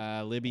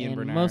 Libby and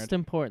Bernard. Most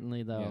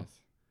importantly, though, yes.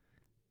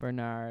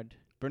 Bernard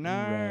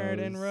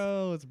and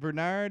Rose.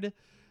 Bernard,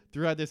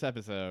 throughout this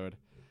episode,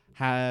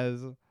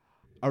 has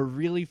a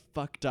really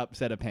fucked up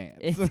set of pants.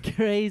 It's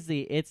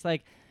crazy. It's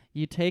like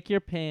you take your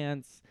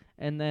pants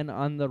and then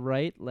on the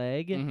right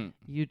leg,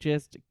 you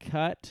just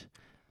cut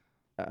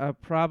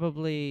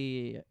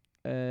probably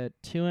a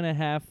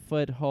 2.5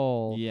 foot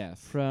hole. Yes.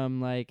 From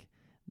like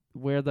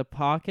where the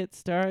pocket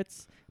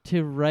starts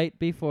to right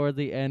before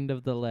the end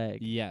of the leg.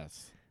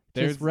 Yes.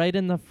 Just right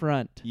in the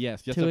front.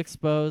 Yes. Just to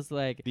expose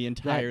like the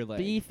entire that leg.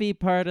 Beefy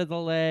part of the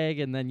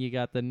leg, and then you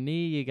got the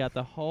knee, you got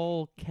the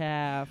whole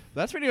calf.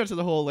 That's pretty much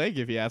the whole leg,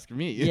 if you ask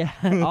me. Yeah,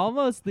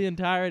 almost the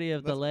entirety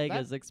of the leg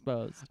is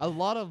exposed. A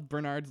lot of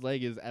Bernard's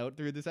leg is out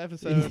through this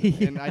episode,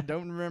 and I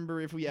don't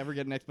remember if we ever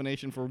get an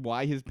explanation for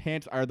why his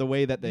pants are the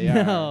way that they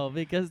are. No,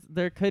 because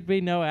there could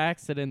be no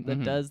accident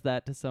that does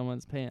that to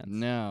someone's pants.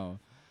 No.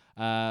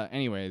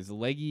 Anyways,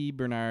 leggy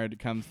Bernard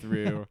comes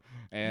through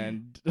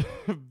and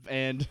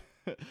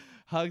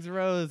hugs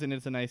Rose, and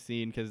it's a nice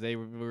scene because they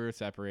were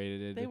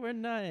separated. They were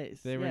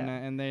nice. They were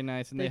and they're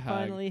nice, and they hug.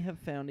 finally have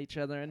found each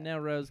other, and now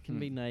Rose can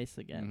be nice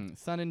again.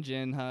 Sun and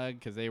Jin hug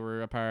because they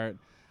were apart.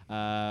 Who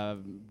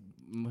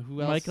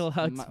else? Michael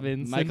hugs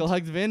Vincent. Michael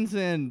hugs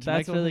Vincent.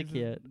 That's really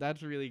cute.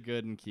 That's really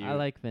good and cute. I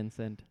like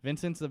Vincent.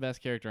 Vincent's the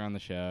best character on the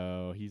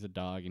show. He's a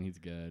dog, and he's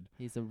good.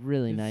 He's a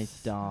really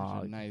nice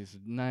dog.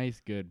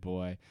 Nice, good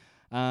boy.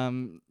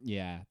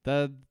 Yeah.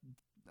 The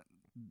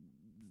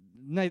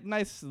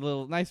nice,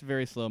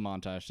 very slow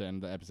montage to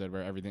end the episode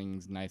where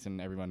everything's nice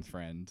and everyone's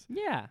friends.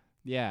 Yeah.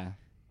 Yeah.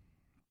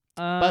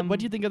 But what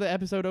do you think of the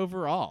episode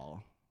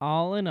overall?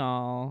 All in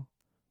all,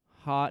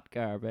 hot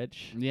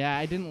garbage. Yeah,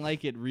 I didn't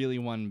like it really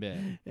one bit.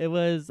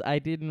 I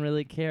didn't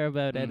really care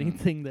about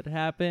anything that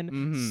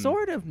happened.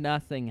 Sort of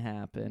nothing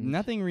happened.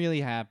 Nothing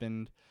really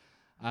happened.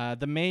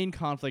 The main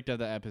conflict of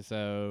the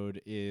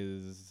episode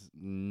is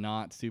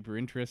not super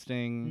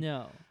interesting.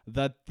 No.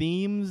 The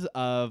themes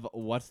of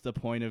what's the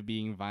point of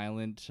being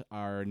violent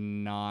are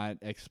not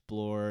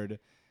explored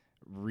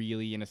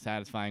really in a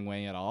satisfying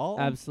way at all.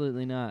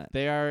 Absolutely not.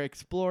 They are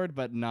explored,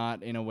 but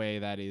not in a way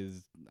that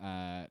is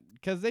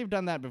because they've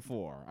done that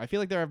before. I feel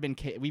like there have been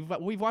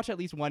we've watched at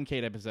least one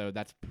Kate episode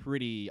that's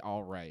pretty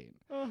all right.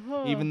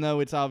 Even though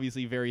it's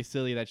obviously very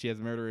silly that she has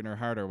murder in her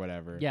heart or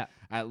whatever. Yeah.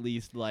 At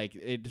least like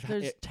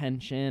there's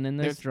tension and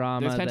there's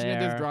drama. There's tension there.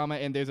 and there's drama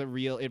and there's a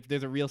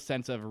real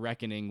sense of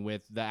reckoning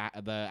with the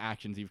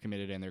actions you've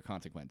committed and their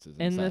consequences.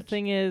 And the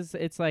thing is,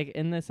 it's like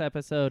in this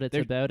episode, it's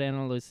about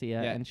Ana Lucia,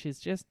 and she's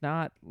just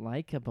not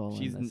likable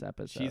in this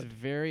episode. She's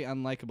very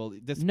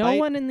unlikable. No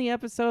one in the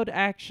episode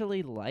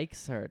actually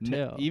likes her,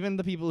 too. Even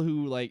the people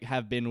who like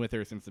have been with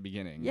her since the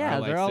beginning. Yeah,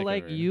 they're all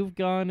like, "You've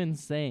gone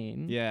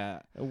insane. Yeah,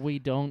 we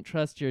don't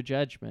trust your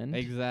judgment.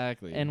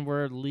 Exactly, and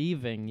we're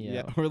leaving you.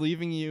 Yeah, we're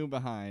leaving you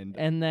behind."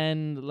 And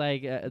then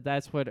like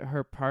that's what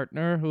her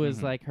partner, who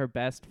is like her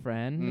best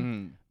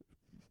friend.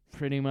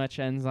 Pretty much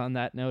ends on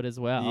that note as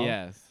well.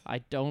 Yes. I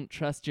don't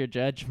trust your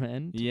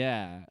judgment.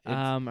 Yeah.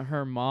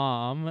 Her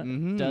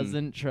mom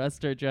doesn't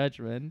trust her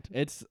judgment.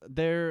 It's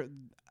their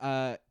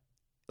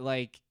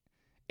like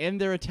in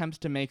their attempts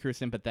to make her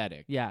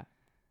sympathetic. Yeah.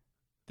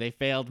 They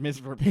failed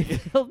miserably.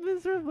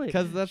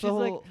 Because that's the whole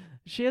like,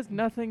 she has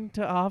nothing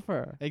to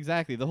offer.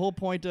 Exactly. The whole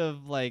point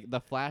of like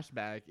the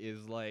flashback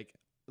is like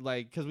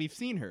because we've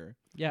seen her.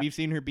 Yeah. We've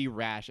seen her be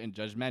rash and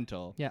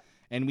judgmental. Yeah.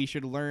 And we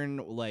should learn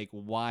like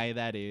why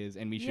that is,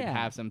 and we should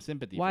have some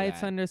sympathy why for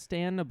it's that.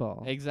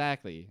 Exactly.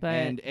 Exactly.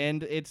 But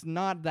and it's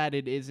not that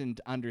it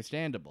isn't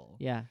understandable.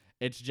 Yeah.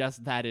 It's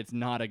just that it's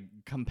not a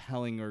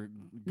compelling or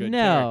good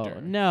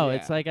character. No, yeah.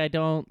 It's like I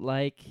don't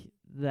like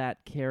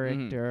that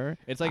character.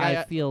 It's like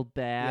I feel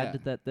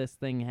bad that this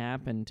thing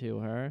happened to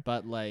her.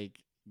 But like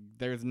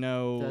there's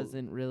no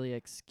doesn't really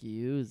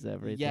excuse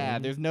everything. Yeah,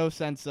 there's no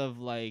sense of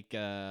like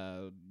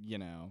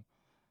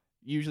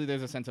usually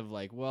there's a sense of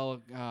like,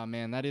 well, oh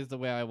man, that is the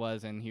way I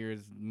was, and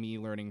here's me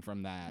learning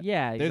from that.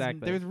 Yeah,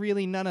 exactly. There's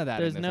really none of that.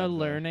 There's in this no episode.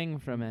 learning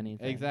from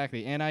anything.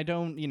 Exactly. And I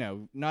don't,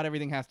 not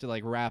everything has to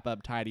like wrap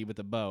up tidy with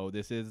a bow.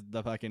 This is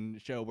the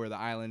fucking show where the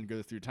island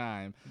goes through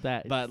time.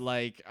 But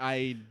like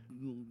it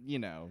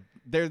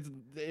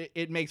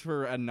makes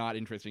for a not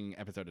interesting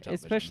episode of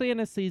television. Especially in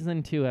a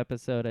season 2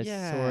 episode, I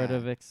sort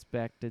of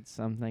expected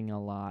something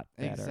a lot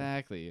better.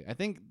 Exactly.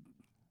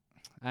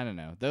 I don't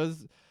know.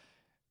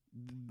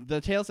 The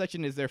tail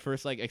section is their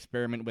first like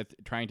experiment with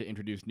trying to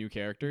introduce new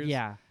characters.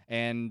 Yeah.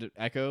 And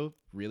Echo,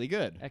 really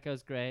good.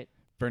 Echo's great.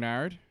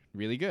 Bernard,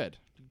 really good.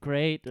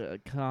 Great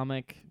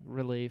comic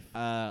relief.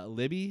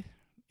 Libby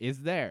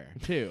is there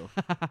too.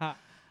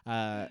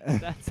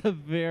 That's a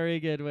very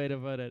good way to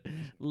put it.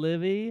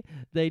 Libby,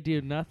 they do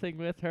nothing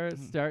with her,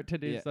 start to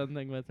do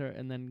something with her,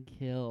 and then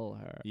kill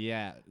her.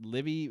 Yeah,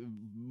 Libby,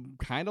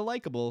 kind of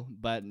likable,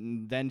 but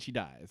then she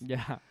dies.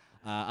 Yeah.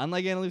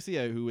 Unlike Ana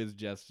Lucia, who is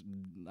just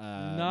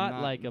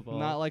not likable.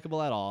 Not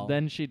likable at all.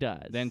 Then she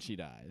dies.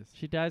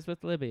 She dies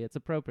with Libby. It's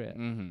appropriate.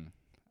 Mm-hmm.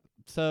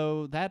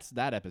 So that's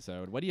that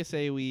episode. What do you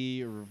say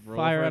we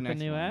fire up a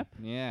new app?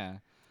 Yeah.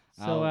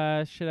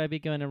 So should I be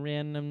going to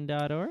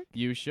random.org?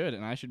 You should,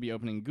 and I should be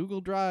opening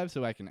Google Drive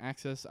so I can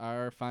access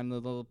our fun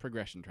little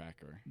progression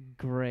tracker.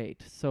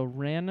 Great. So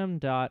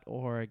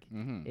random.org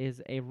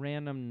is a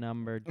random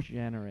number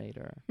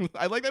generator.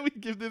 I like that we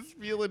give this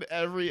feel in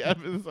every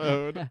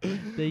episode.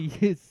 They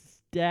use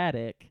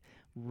static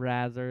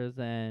rather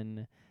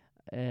than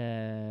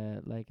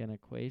like an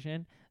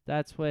equation.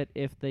 That's what,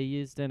 if they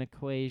used an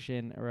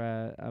equation or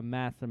a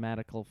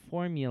mathematical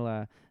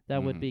formula,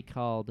 that would be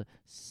called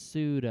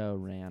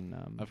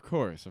pseudo-random. Of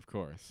course.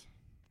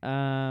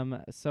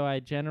 So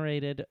I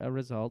generated a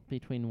result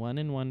between 1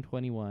 and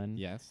 121.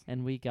 Yes.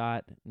 And we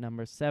got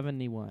number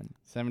 71.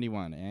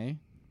 71, eh?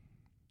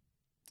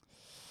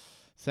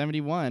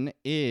 71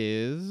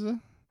 is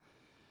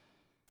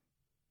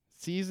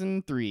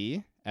Season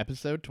 3,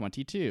 Episode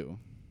 22.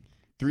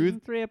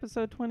 Season 3,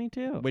 Episode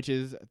 22. Which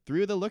is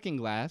Through the Looking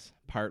Glass,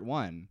 Part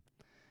 1.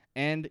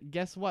 And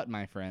guess what,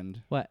 my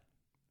friend? What?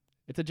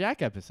 It's a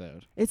Jack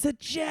episode. It's a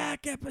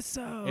Jack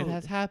episode! It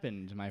has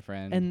happened, my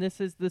friend. And this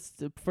is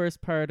the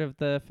first part of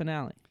the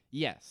finale.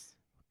 Yes.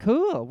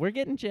 Cool. We're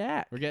getting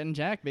Jack. We're getting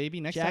Jack, baby.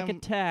 Next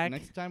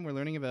time we're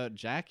learning about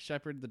Jack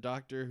Shepherd, the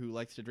doctor who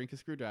likes to drink a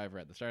screwdriver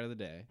at the start of the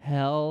day.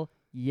 Hell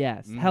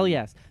yes. Hell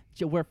yes.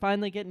 We're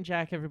finally getting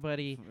Jack,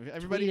 everybody.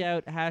 Tweet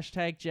out,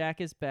 #Jack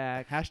is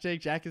back.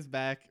 #Jack is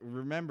back.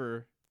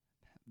 Remember,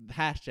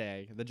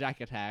 the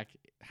Jack attack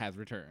has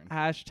returned.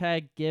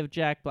 #give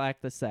Jack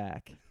Black the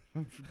sack.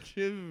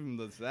 Give him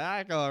the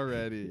sack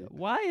already.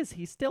 Why is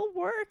he still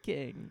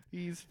working?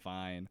 He's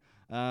fine.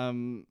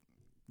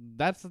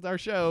 That's our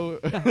show.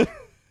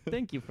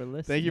 Thank you for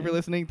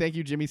listening. Thank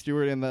you, Jimmy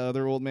Stewart and the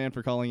other old man,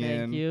 for calling in.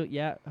 Thank you.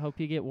 Yeah, hope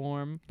you get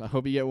warm. I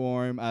hope you get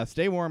warm.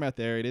 Stay warm out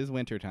there. It is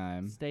winter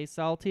time. Stay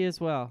salty as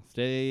well.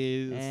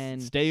 Stay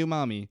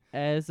umami.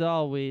 As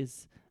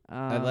always.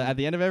 At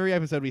the end of every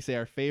episode, we say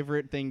our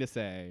favorite thing to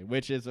say,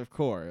 which is, of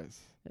course,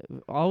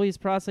 always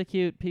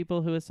prosecute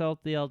people who assault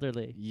the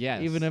elderly.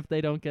 Yes. Even if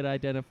they don't get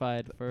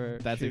identified for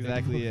That's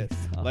exactly it.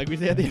 Like we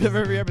say at the end of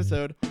every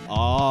episode,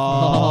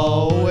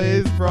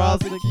 always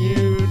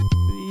prosecute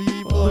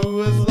people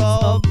who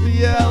assault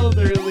the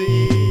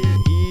elderly,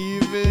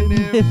 even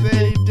if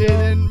they